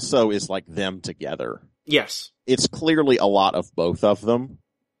this also is like them together. Yes, it's clearly a lot of both of them,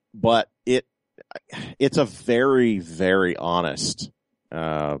 but it's a very, very honest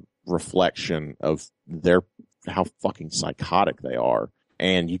reflection of how fucking psychotic they are.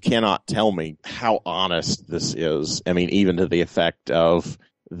 And you cannot tell me how honest this is. I mean, even to the effect of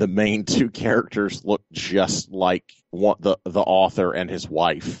the main two characters look just like the author and his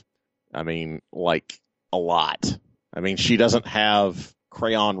wife. I mean, like a lot. I mean, she doesn't have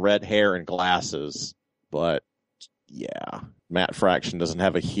crayon red hair and glasses, but yeah, Matt Fraction doesn't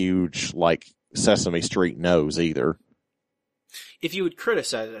have a huge, like, Sesame Street nose either. If you would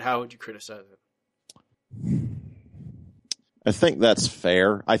criticize it, how would you criticize it? I think that's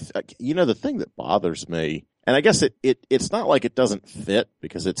fair. The thing that bothers me, and I guess it's not like it doesn't fit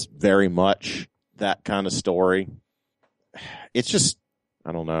because it's very much that kind of story. It's just,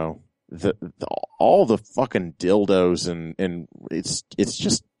 I don't know, all the fucking dildos and it's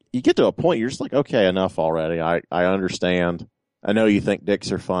just, you get to a point you're just like, okay, enough already. I understand. I know you think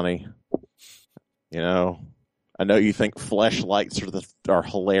dicks are funny. I know you think fleshlights are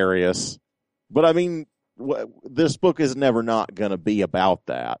hilarious, but I mean, this book is never not going to be about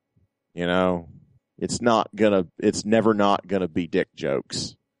that. It's never not going to be dick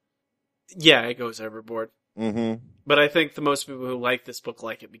jokes. Yeah, it goes overboard. Mm-hmm. But I think the most people who like this book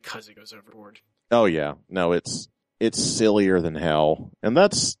like it because it goes overboard. Oh yeah. No, it's sillier than hell. And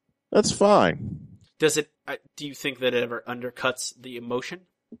that's fine. Does it, do you think that it ever undercuts the emotion?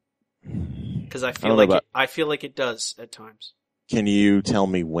 Because I feel like it does at times. Can you tell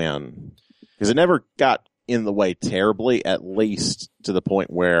me when? Because it never got in the way terribly, at least to the point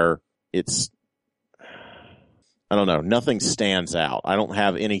where it's, I don't know, nothing stands out. I don't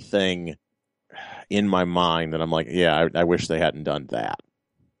have anything in my mind that I'm like, yeah, I wish they hadn't done that.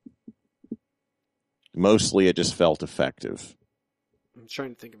 Mostly it just felt effective. I'm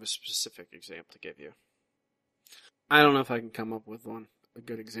trying to think of a specific example to give you. I don't know if I can come up with a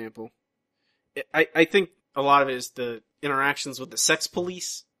good example. I think a lot of it is the interactions with the sex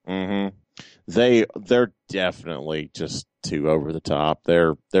police. Mm-hmm. They're definitely just too over the top.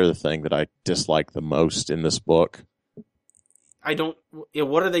 They're the thing that I dislike the most in this book.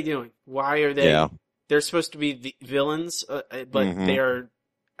 What are they doing? Why are they? Yeah. They're supposed to be the villains, but they are.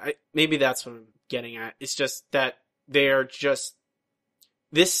 Maybe that's what I'm getting at. It's just that they are just.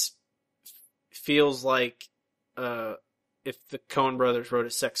 This feels like if the Coen brothers wrote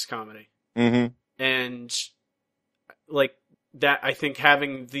a sex comedy. Mm-hmm. And like that, I think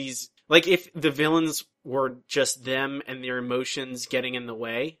having these, like if the villains were just them and their emotions getting in the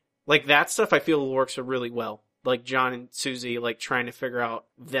way, like that stuff I feel works really well. Like John and Susie, like trying to figure out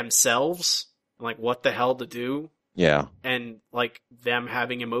themselves, like what the hell to do. Yeah. And like them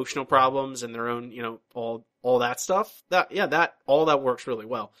having emotional problems and their own, all that stuff. All that works really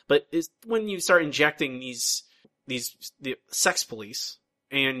well. But is when you start injecting the sex police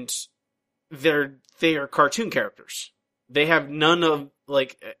and they are cartoon characters. They have none of,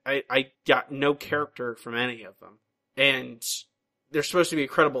 like, I got no character from any of them. And they're supposed to be a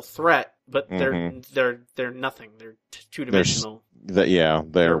credible threat, but they're nothing. They're two-dimensional.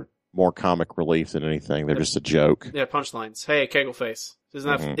 They're more comic relief than anything. They're just a joke. Yeah, punchlines. Hey, Kegel face.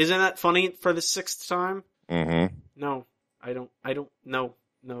 Isn't that funny for the sixth time? Mm-hmm. No, I don't, no,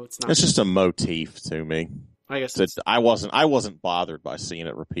 it's not. It's just a motif to me. I guess I wasn't bothered by seeing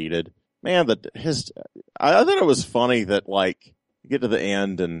it repeated. Man, I thought it was funny that, like, you get to the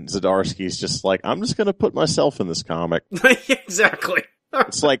end and Zdarsky's just like, I'm just going to put myself in this comic. Exactly.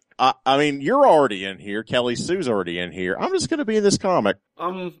 It's like, I mean, you're already in here. Kelly Sue's already in here. I'm just going to be in this comic.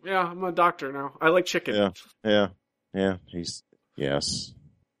 Yeah, I'm a doctor now. I like chicken. Yeah. Yes.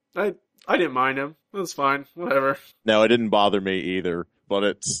 I didn't mind him. It was fine. Whatever. No, it didn't bother me either, but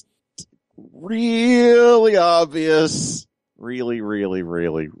it's really obvious. Really, really,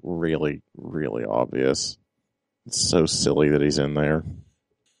 really, really, really obvious. It's so silly that he's in there.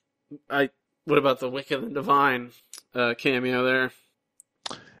 What about the Wicked and Divine cameo there?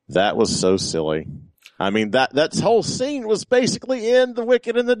 That was so silly. I mean, that whole scene was basically in The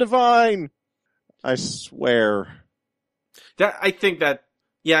Wicked and the Divine. I swear. I think that,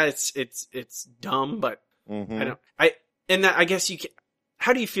 yeah, it's dumb, but I guess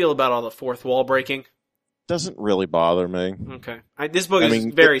how do you feel about all the fourth wall breaking? doesn't really bother me. Okay. This book is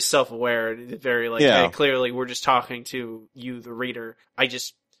very self-aware. It's very hey, clearly we're just talking to you, the reader. I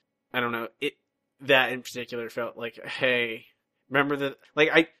don't know. That in particular felt like, hey, remember the,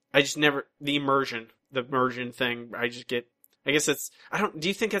 I just never, the immersion thing, I guess do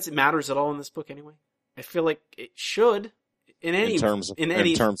you think it matters at all in this book anyway? I feel like it should. In terms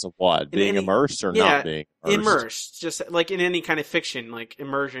of what? Being immersed or not being immersed? Just like in any kind of fiction, like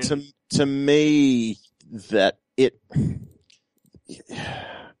immersion. To me, that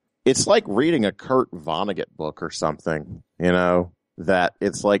it's like reading a Kurt Vonnegut book or something, that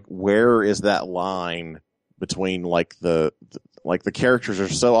it's like, where is that line between the characters are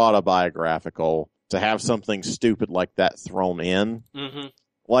so autobiographical to have something stupid like that thrown in? Mm-hmm.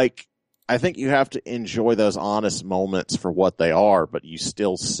 I think you have to enjoy those honest moments for what they are, but you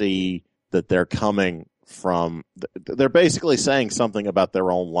still see that they're basically saying something about their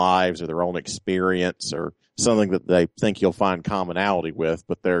own lives or their own experience or something that they think you'll find commonality with,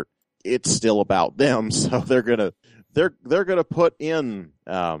 but it's still about them. So they're gonna put in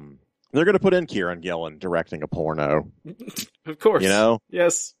Kieran Gillen directing a porno. Of course.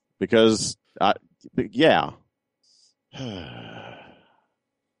 Yes. Because yeah.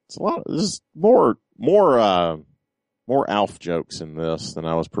 It's a lot. This is more Alf jokes in this than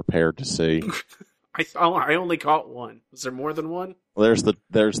I was prepared to see. I only caught one. Was there more than one? There's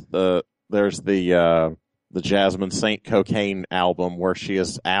the Jasmine Saint Cocaine album where she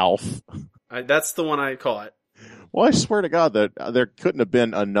is Alf. That's the one I caught. Well, I swear to God that there couldn't have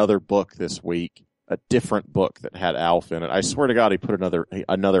been another book this week, a different book that had Alf in it. I swear to God he put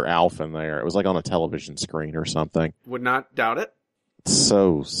another Alf in there. It was like on a television screen or something. Would not doubt it.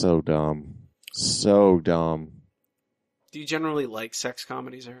 So dumb. So dumb. Do you generally like sex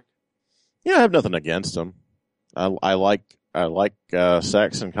comedies, Eric? Yeah, I have nothing against them. I like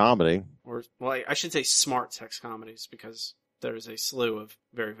sex and comedy. I should say smart sex comedies, because there's a slew of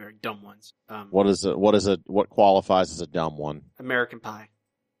very, very dumb ones. What qualifies as a dumb one? American Pie.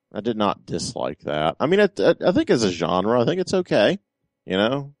 I did not dislike that. I mean, I think as a genre, I think it's okay.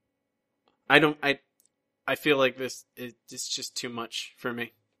 I feel like it's just too much for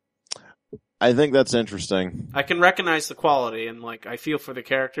me. I think that's interesting. I can recognize the quality, and I feel for the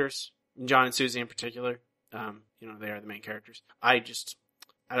characters, John and Susie in particular. They are the main characters. I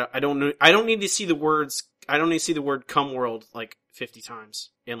don't know. I don't need to see the words. I don't need to see the word "cum world" 50 times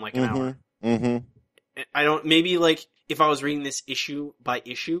in an hour. Mm-hmm. Maybe if I was reading this issue by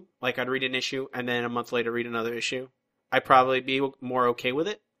issue, I'd read an issue and then a month later read another issue, I'd probably be more okay with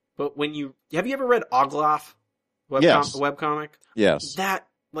it. But have you ever read Oglaf? Yes. Webcomic? Yes. That,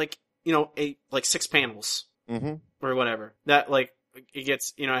 6 panels. Mm-hmm. Or whatever. That, it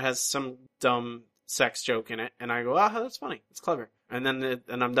gets, it has some dumb sex joke in it, and I go, that's funny. It's clever. And then,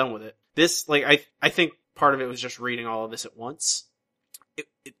 I'm done with it. This, I think part of it was just reading all of this at once.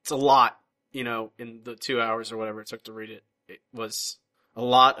 It's a lot, in the 2 hours or whatever it took to read it. It was a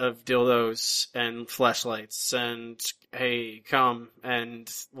lot of dildos and fleshlights and hey, come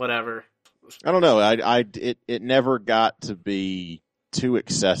and whatever. I don't know. It never got to be too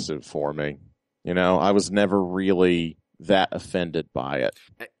excessive for me. I was never really that offended by it.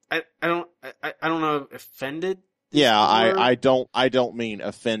 I don't know if offended. Yeah, I don't mean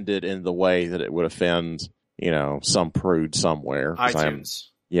offended in the way that it would offend, some prude somewhere. iTunes.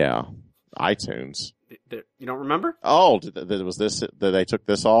 iTunes. You don't remember? Oh, was this that they took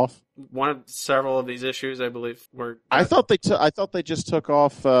this off? One of several of these issues, I believe, were. I thought they just took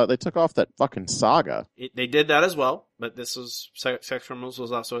off. They took off that fucking saga. They did that as well, but this was Sex Criminals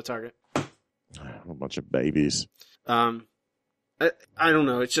was also a target. A bunch of babies. I don't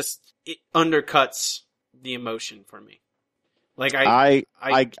know. It's just it undercuts the emotion for me. I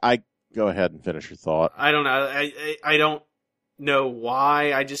go ahead and finish your thought. I don't know. I don't know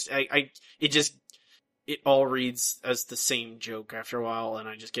why. It all reads as the same joke after a while, and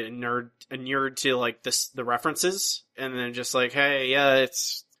I just get inured to the references, and then just hey, yeah,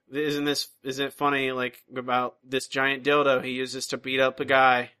 isn't it funny about this giant dildo he uses to beat up a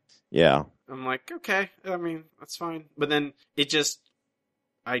guy? Yeah. I'm okay, I mean, that's fine. But then it just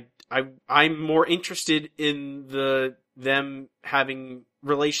I'm more interested in them having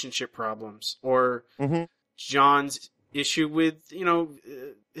relationship problems or John's issue with,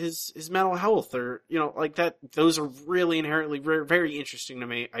 his mental health or, that. Those are really inherently very, very interesting to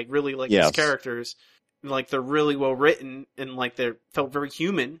me. I really like these characters. They're really well written and they felt very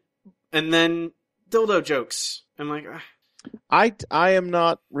human. And then dildo jokes. I'm I am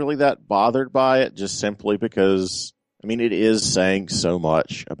not really that bothered by it, just simply because, it is saying so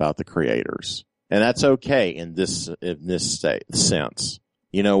much about the creators. And that's okay in this sense.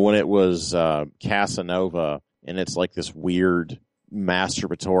 when it was Casanova and it's like this weird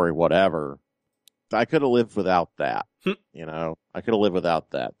masturbatory whatever, I could have lived without that. I could have lived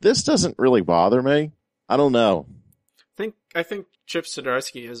without that. This doesn't really bother me. I don't know. I think Chip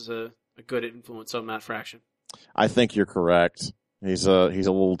Zdarsky is a good influence on Matt Fraction. I think you're correct. He's a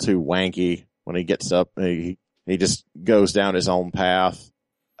little too wanky when he gets up. He just goes down his own path.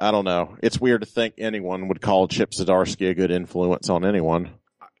 I don't know. It's weird to think anyone would call Chip Zdarsky a good influence on anyone.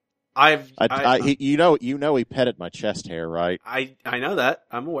 He petted my chest hair, right? I know that.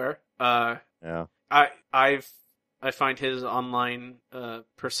 I'm aware. Yeah. I find his online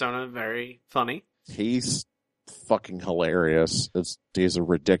persona very funny. He's fucking hilarious. He's a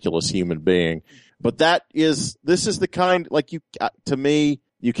ridiculous human being. But this is the kind, like, to me,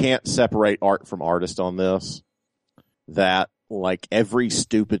 you can't separate art from artist on this. That, like, every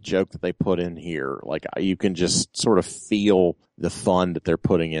stupid joke that they put in here, like, you can just sort of feel the fun that they're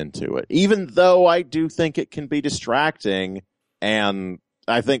putting into it. Even though I do think it can be distracting, and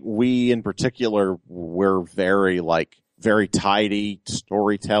I think we in particular, we're very tidy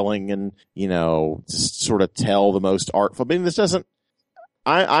storytelling and, just sort of tell the most artful. I mean, this doesn't,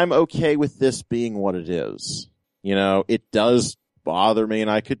 I'm okay with this being what it is. It does bother me,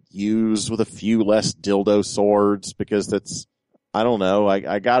 and I could use with a few less dildo swords because that's, I don't know.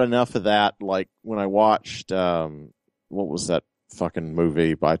 I got enough of that. Like when I watched, what was that fucking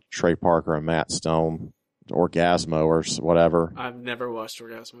movie by Trey Parker and Matt Stone? Orgasmo or whatever. I've never watched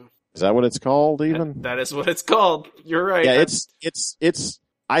Orgasmo. Is that what it's called even? That is what it's called. You're right. Yeah,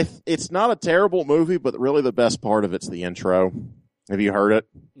 it's not a terrible movie, but really the best part of it's the intro. Have you heard it?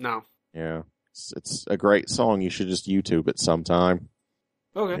 No. Yeah. It's a great song. You should just YouTube it sometime.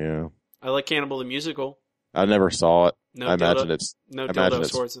 Okay. Yeah. I like Cannibal the Musical. I never saw it. No I dildo, imagine it's no dildo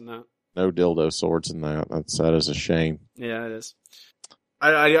swords in that. No dildo swords in that. That is a shame. Yeah, it is.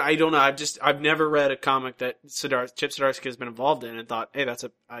 I don't know. I've never read a comic that Chip Zdarsky has been involved in and thought, hey,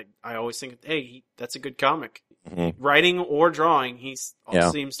 I always think, hey, that's a good comic. Mm-hmm. Writing or drawing,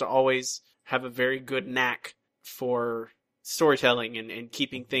 seems to always have a very good knack for storytelling and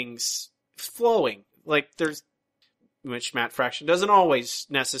keeping things flowing. Like which Matt Fraction doesn't always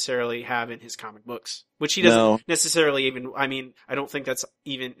necessarily have in his comic books, which he doesn't necessarily even, I don't think that's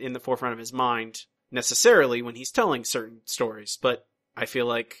even in the forefront of his mind necessarily when he's telling certain stories, but I feel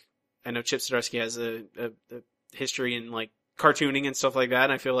like, I know Chip Zdarsky has a history in like cartooning and stuff like that,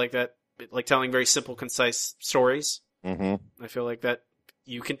 and I feel like that, like telling very simple, concise stories. Mm-hmm. I feel like that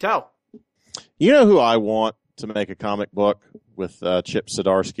you can tell. You know who I want to make a comic book with Chip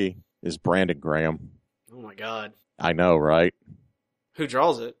Zdarsky is Brandon Graham. Oh my god. I know, right? Who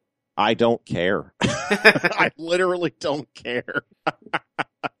draws it? I don't care. I literally don't care.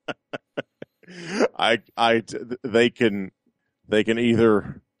 They can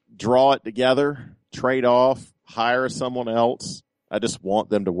either draw it together, trade off, hire someone else. I just want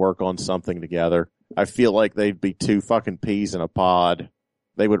them to work on something together. I feel like they'd be two fucking peas in a pod.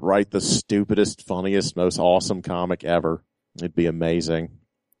 They would write the stupidest, funniest, most awesome comic ever. It'd be amazing.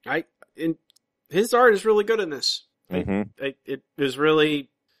 His art is really good in this. Mm-hmm. It is really,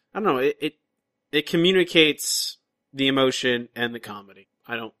 I don't know, it communicates the emotion and the comedy.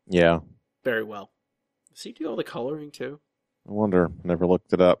 Yeah. Very well. Does he do all the coloring too? I wonder. Never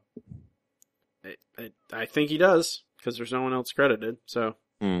looked it up. I think he does, because there's no one else credited, so.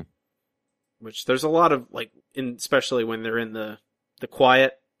 Which there's a lot of, like, especially when they're in the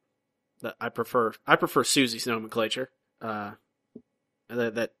quiet, that I prefer Susie's nomenclature. That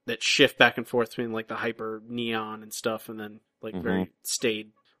shift back and forth between, like, the hyper neon and stuff, and then, like, very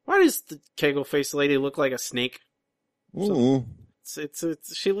staid. Why does the Kegel-faced lady look like a snake? So,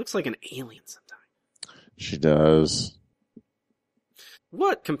 she looks like an alien sometimes. She does.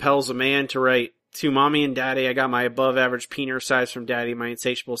 What compels a man to write, "To mommy and daddy, I got my above average peener size from daddy, my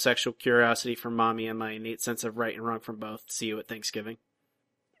insatiable sexual curiosity from mommy, and my innate sense of right and wrong from both. See you at Thanksgiving."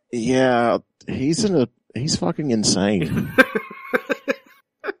 Yeah, he's fucking insane.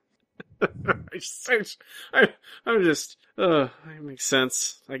 I'm just, it makes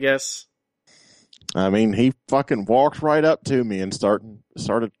sense, I guess. I mean, he fucking walked right up to me and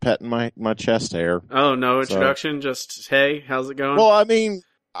started petting my chest hair. Oh, no introduction, just, hey, how's it going? Well, I mean,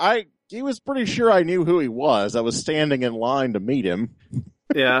 he was pretty sure I knew who he was. I was standing in line to meet him.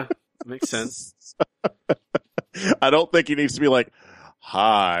 Yeah, makes sense. I don't think he needs to be like,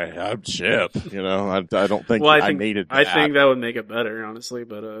 "Hi, I'm Chip." I don't think I needed that. I think that would make it better, honestly,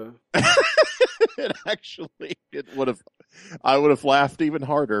 but I would have laughed even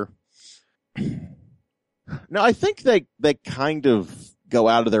harder. No, I think they kind of go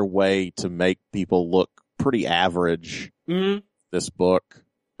out of their way to make people look pretty average. Mm-hmm. this book.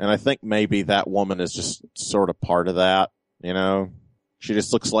 And I think maybe that woman is just sort of part of that, you know? She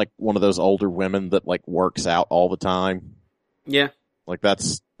just looks like one of those older women that, like, works out all the time. Yeah. Like,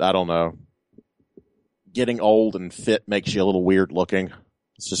 that's, I don't know. Getting old and fit makes you a little weird looking.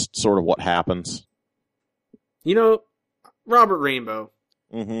 It's just sort of what happens. You know, Robert Rainbow.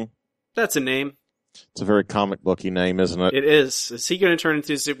 Mm-hmm. That's a name. It's a very comic booky name, isn't it? It is. Is he going to turn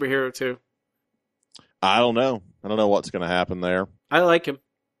into a superhero too? I don't know. I don't know what's going to happen there. I like him.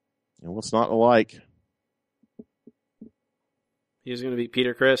 And what's not to like? He was going to be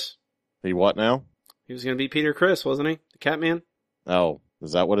Peter Criss. He what now? He was going to be Peter Criss, wasn't he? The Catman? Oh,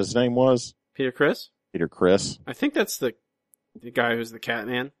 is that what his name was? Peter Criss? Peter Criss? I think that's the guy who's the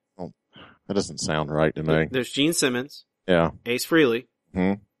Catman. Oh, that doesn't sound right to me. There's Gene Simmons. Yeah. Ace Frehley.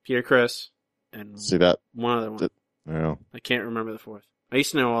 Mm-hmm. Peter Criss. And see that? one other one. Yeah. I can't remember the fourth. I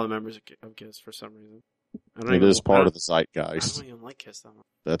used to know all the members of Kiss for some reason. It is part of the zeitgeist. I don't even like Kiss that much.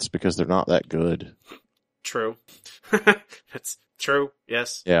 That's because they're not that good. True. That's true.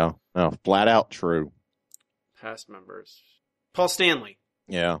 Yes. Yeah. No, flat out true. Past members. Paul Stanley.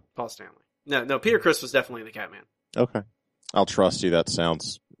 Yeah. Paul Stanley. No, Peter Criss was definitely the Catman. Okay. I'll trust you. That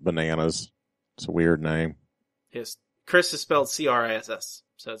sounds bananas. It's a weird name. His Chris is spelled Criss,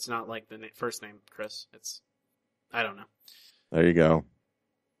 so it's not like the first name Chris. It's, I don't know. There you go.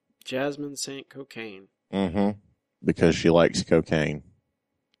 Jasmine St. Cocaine. Mm-hmm. Because she likes cocaine.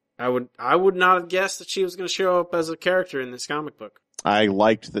 I would not have guessed that she was going to show up as a character in this comic book. I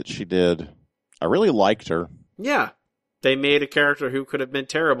liked that she did. I really liked her. Yeah. They made a character who could have been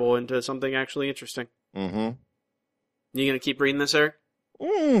terrible into something actually interesting. Mm-hmm. You going to keep reading this, Eric?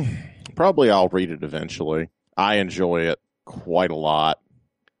 Probably I'll read it eventually. I enjoy it quite a lot.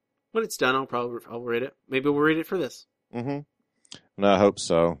 When it's done, I'll read it. Maybe we'll read it for this. Mm-hmm. And I hope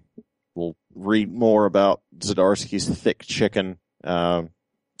so. We'll read more about Zdarsky's thick chicken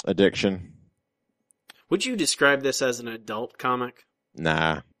addiction. Would you describe this as an adult comic?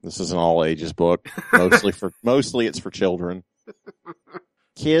 Nah, this is an all ages book. Mostly it's for children.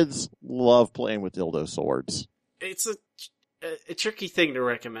 Kids love playing with dildo swords. It's a tricky thing to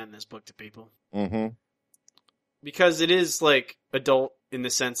recommend this book to people. Mm-hmm. Because it is, like, adult in the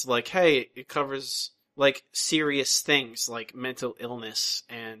sense, like, hey, it covers, like, serious things, like mental illness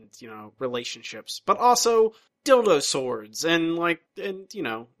and, you know, relationships. But also dildo swords and, you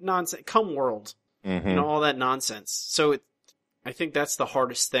know, nonsense, cum world. Mm-hmm. You know, all that nonsense. So I think that's the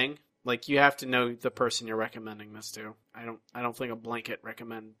hardest thing. Like, you have to know the person you're recommending this to. I don't think a blanket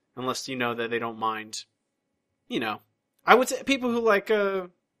recommend, unless you know that they don't mind, you know. I would say people who like, why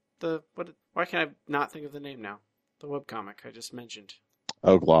can't I not think of the name now? The webcomic I just mentioned.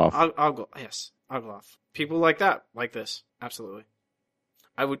 Ogloff. Yes, Ogloff. People like that, like this. Absolutely.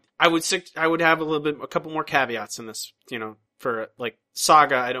 I would have a couple more caveats in this, you know, for, like,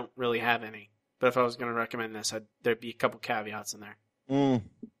 Saga, I don't really have any. But if I was going to recommend this, there'd be a couple caveats in there.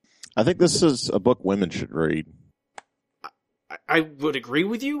 I think this is a book women should read. I would agree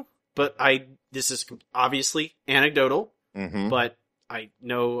with you, but this is obviously anecdotal, but I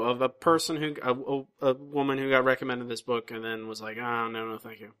know of a person a woman who got recommended this book and then was like, oh, no,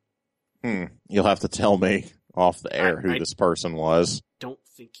 thank you. You'll have to tell me off the air who this person was. Don't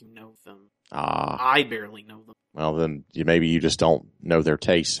think you know them. Ah. I barely know them. Well, then maybe you just don't know their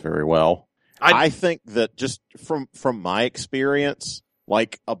tastes very well. I think that just from my experience,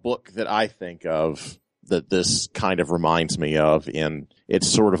 like a book that I think of that this kind of reminds me of, and it's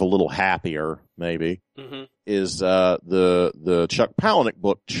sort of a little happier, maybe, is the Chuck Palahniuk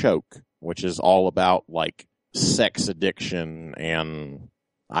book Choke, which is all about like sex addiction, and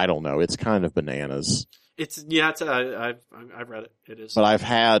I don't know, it's kind of bananas. I've read it. It is. But I've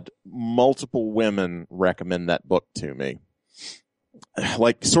had multiple women recommend that book to me.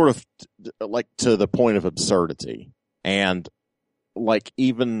 Like, sort of, like, to the point of absurdity. And, like,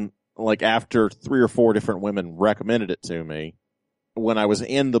 even, like, after 3 or 4 different women recommended it to me, when I was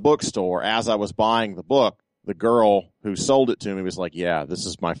in the bookstore, as I was buying the book, the girl who sold it to me was like, yeah, this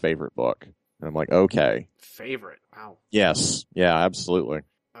is my favorite book. And I'm like, okay. Favorite? Wow. Yes. Yeah, absolutely.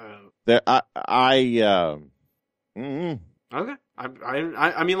 Okay.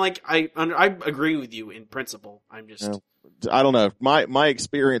 I mean, like, I agree with you in principle. I'm just... I don't know. My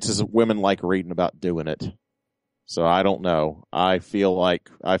experience is that women like reading about doing it. So I don't know. I feel like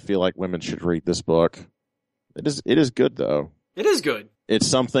women should read this book. It is good though. It is good. It's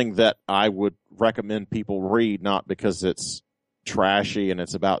something that I would recommend people read, not because it's trashy and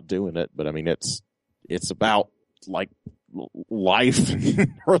it's about doing it, but I mean it's about like life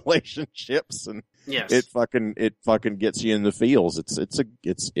and relationships, and yes. it fucking gets you in the feels.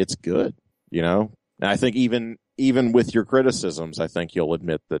 It's good, you know. And I think even with your criticisms, I think you'll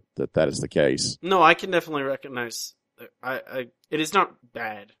admit that is the case. No, I can definitely recognize that it is not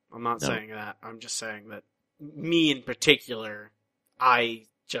bad. I'm not saying that. I'm just saying that me in particular, I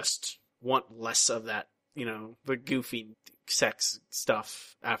just want less of that, the goofy sex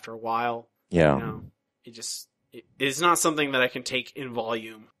stuff after a while. Yeah. It is not something that I can take in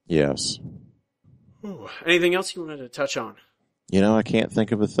volume. Yes. Ooh. Anything else you wanted to touch on? I can't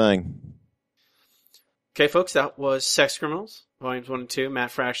think of a thing. Okay, folks, that was Sex Criminals, Volumes 1 and 2,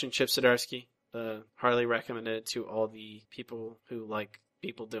 Matt Fraction, Chip Zdarsky. Highly recommended to all the people who like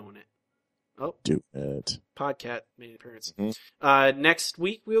people doing it. Oh. Do it. Podcat made an appearance. Mm-hmm. Next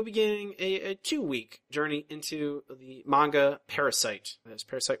week, we'll be getting a 2-week journey into the manga Parasyte. That's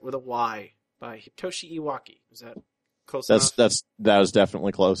Parasyte with a Y by Hitoshi Iwaaki. Is that close enough? That was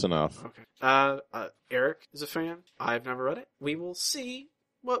definitely close enough. Okay. Eric is a fan. I've never read it. We will see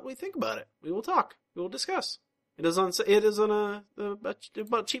what we think about it. We will talk. We will discuss. It is on a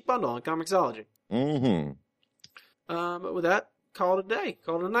cheap bundle on Comixology. Mm-hmm. But with that, call it a day.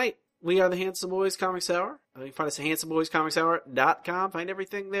 Call it a night. We are the Handsome Boys Comics Hour. You can find us at handsomeboyscomicshour.com. Find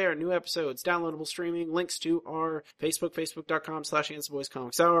everything there. New episodes, downloadable streaming, links to our Facebook,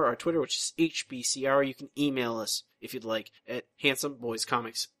 facebook.com/handsomeboyscomicshour, our Twitter, which is HBCR. You can email us if you'd like at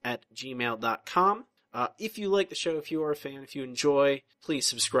handsomeboyscomics@gmail.com. If you like the show, if you are a fan, if you enjoy, please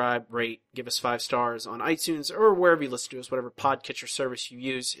subscribe, rate, give us 5 stars on iTunes or wherever you listen to us, whatever podcatcher service you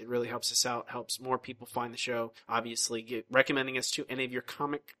use. It really helps us out, helps more people find the show. Obviously, recommending us to any of your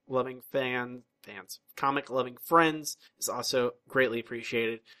comic-loving comic-loving friends is also greatly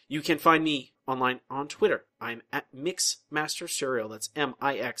appreciated. You can find me online on Twitter. I'm at MixMasterCereal. That's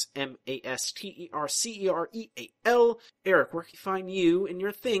MixMasterCereal. Eric, where can you find you and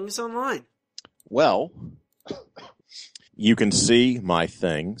your things online? Well, you can see my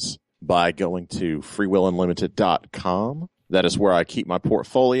things by going to freewillunlimited.com. That is where I keep my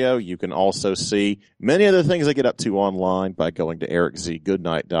portfolio. You can also see many of the things I get up to online by going to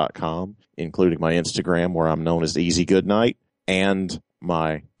ericzgoodnight.com, including my Instagram, where I'm known as Easy Goodnight, and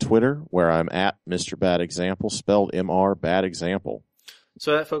my Twitter, where I'm at Mr. Bad Example, spelled MR Bad Example.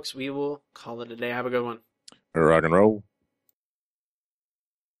 So that, folks, we will call it a day. Have a good one. Rock and roll.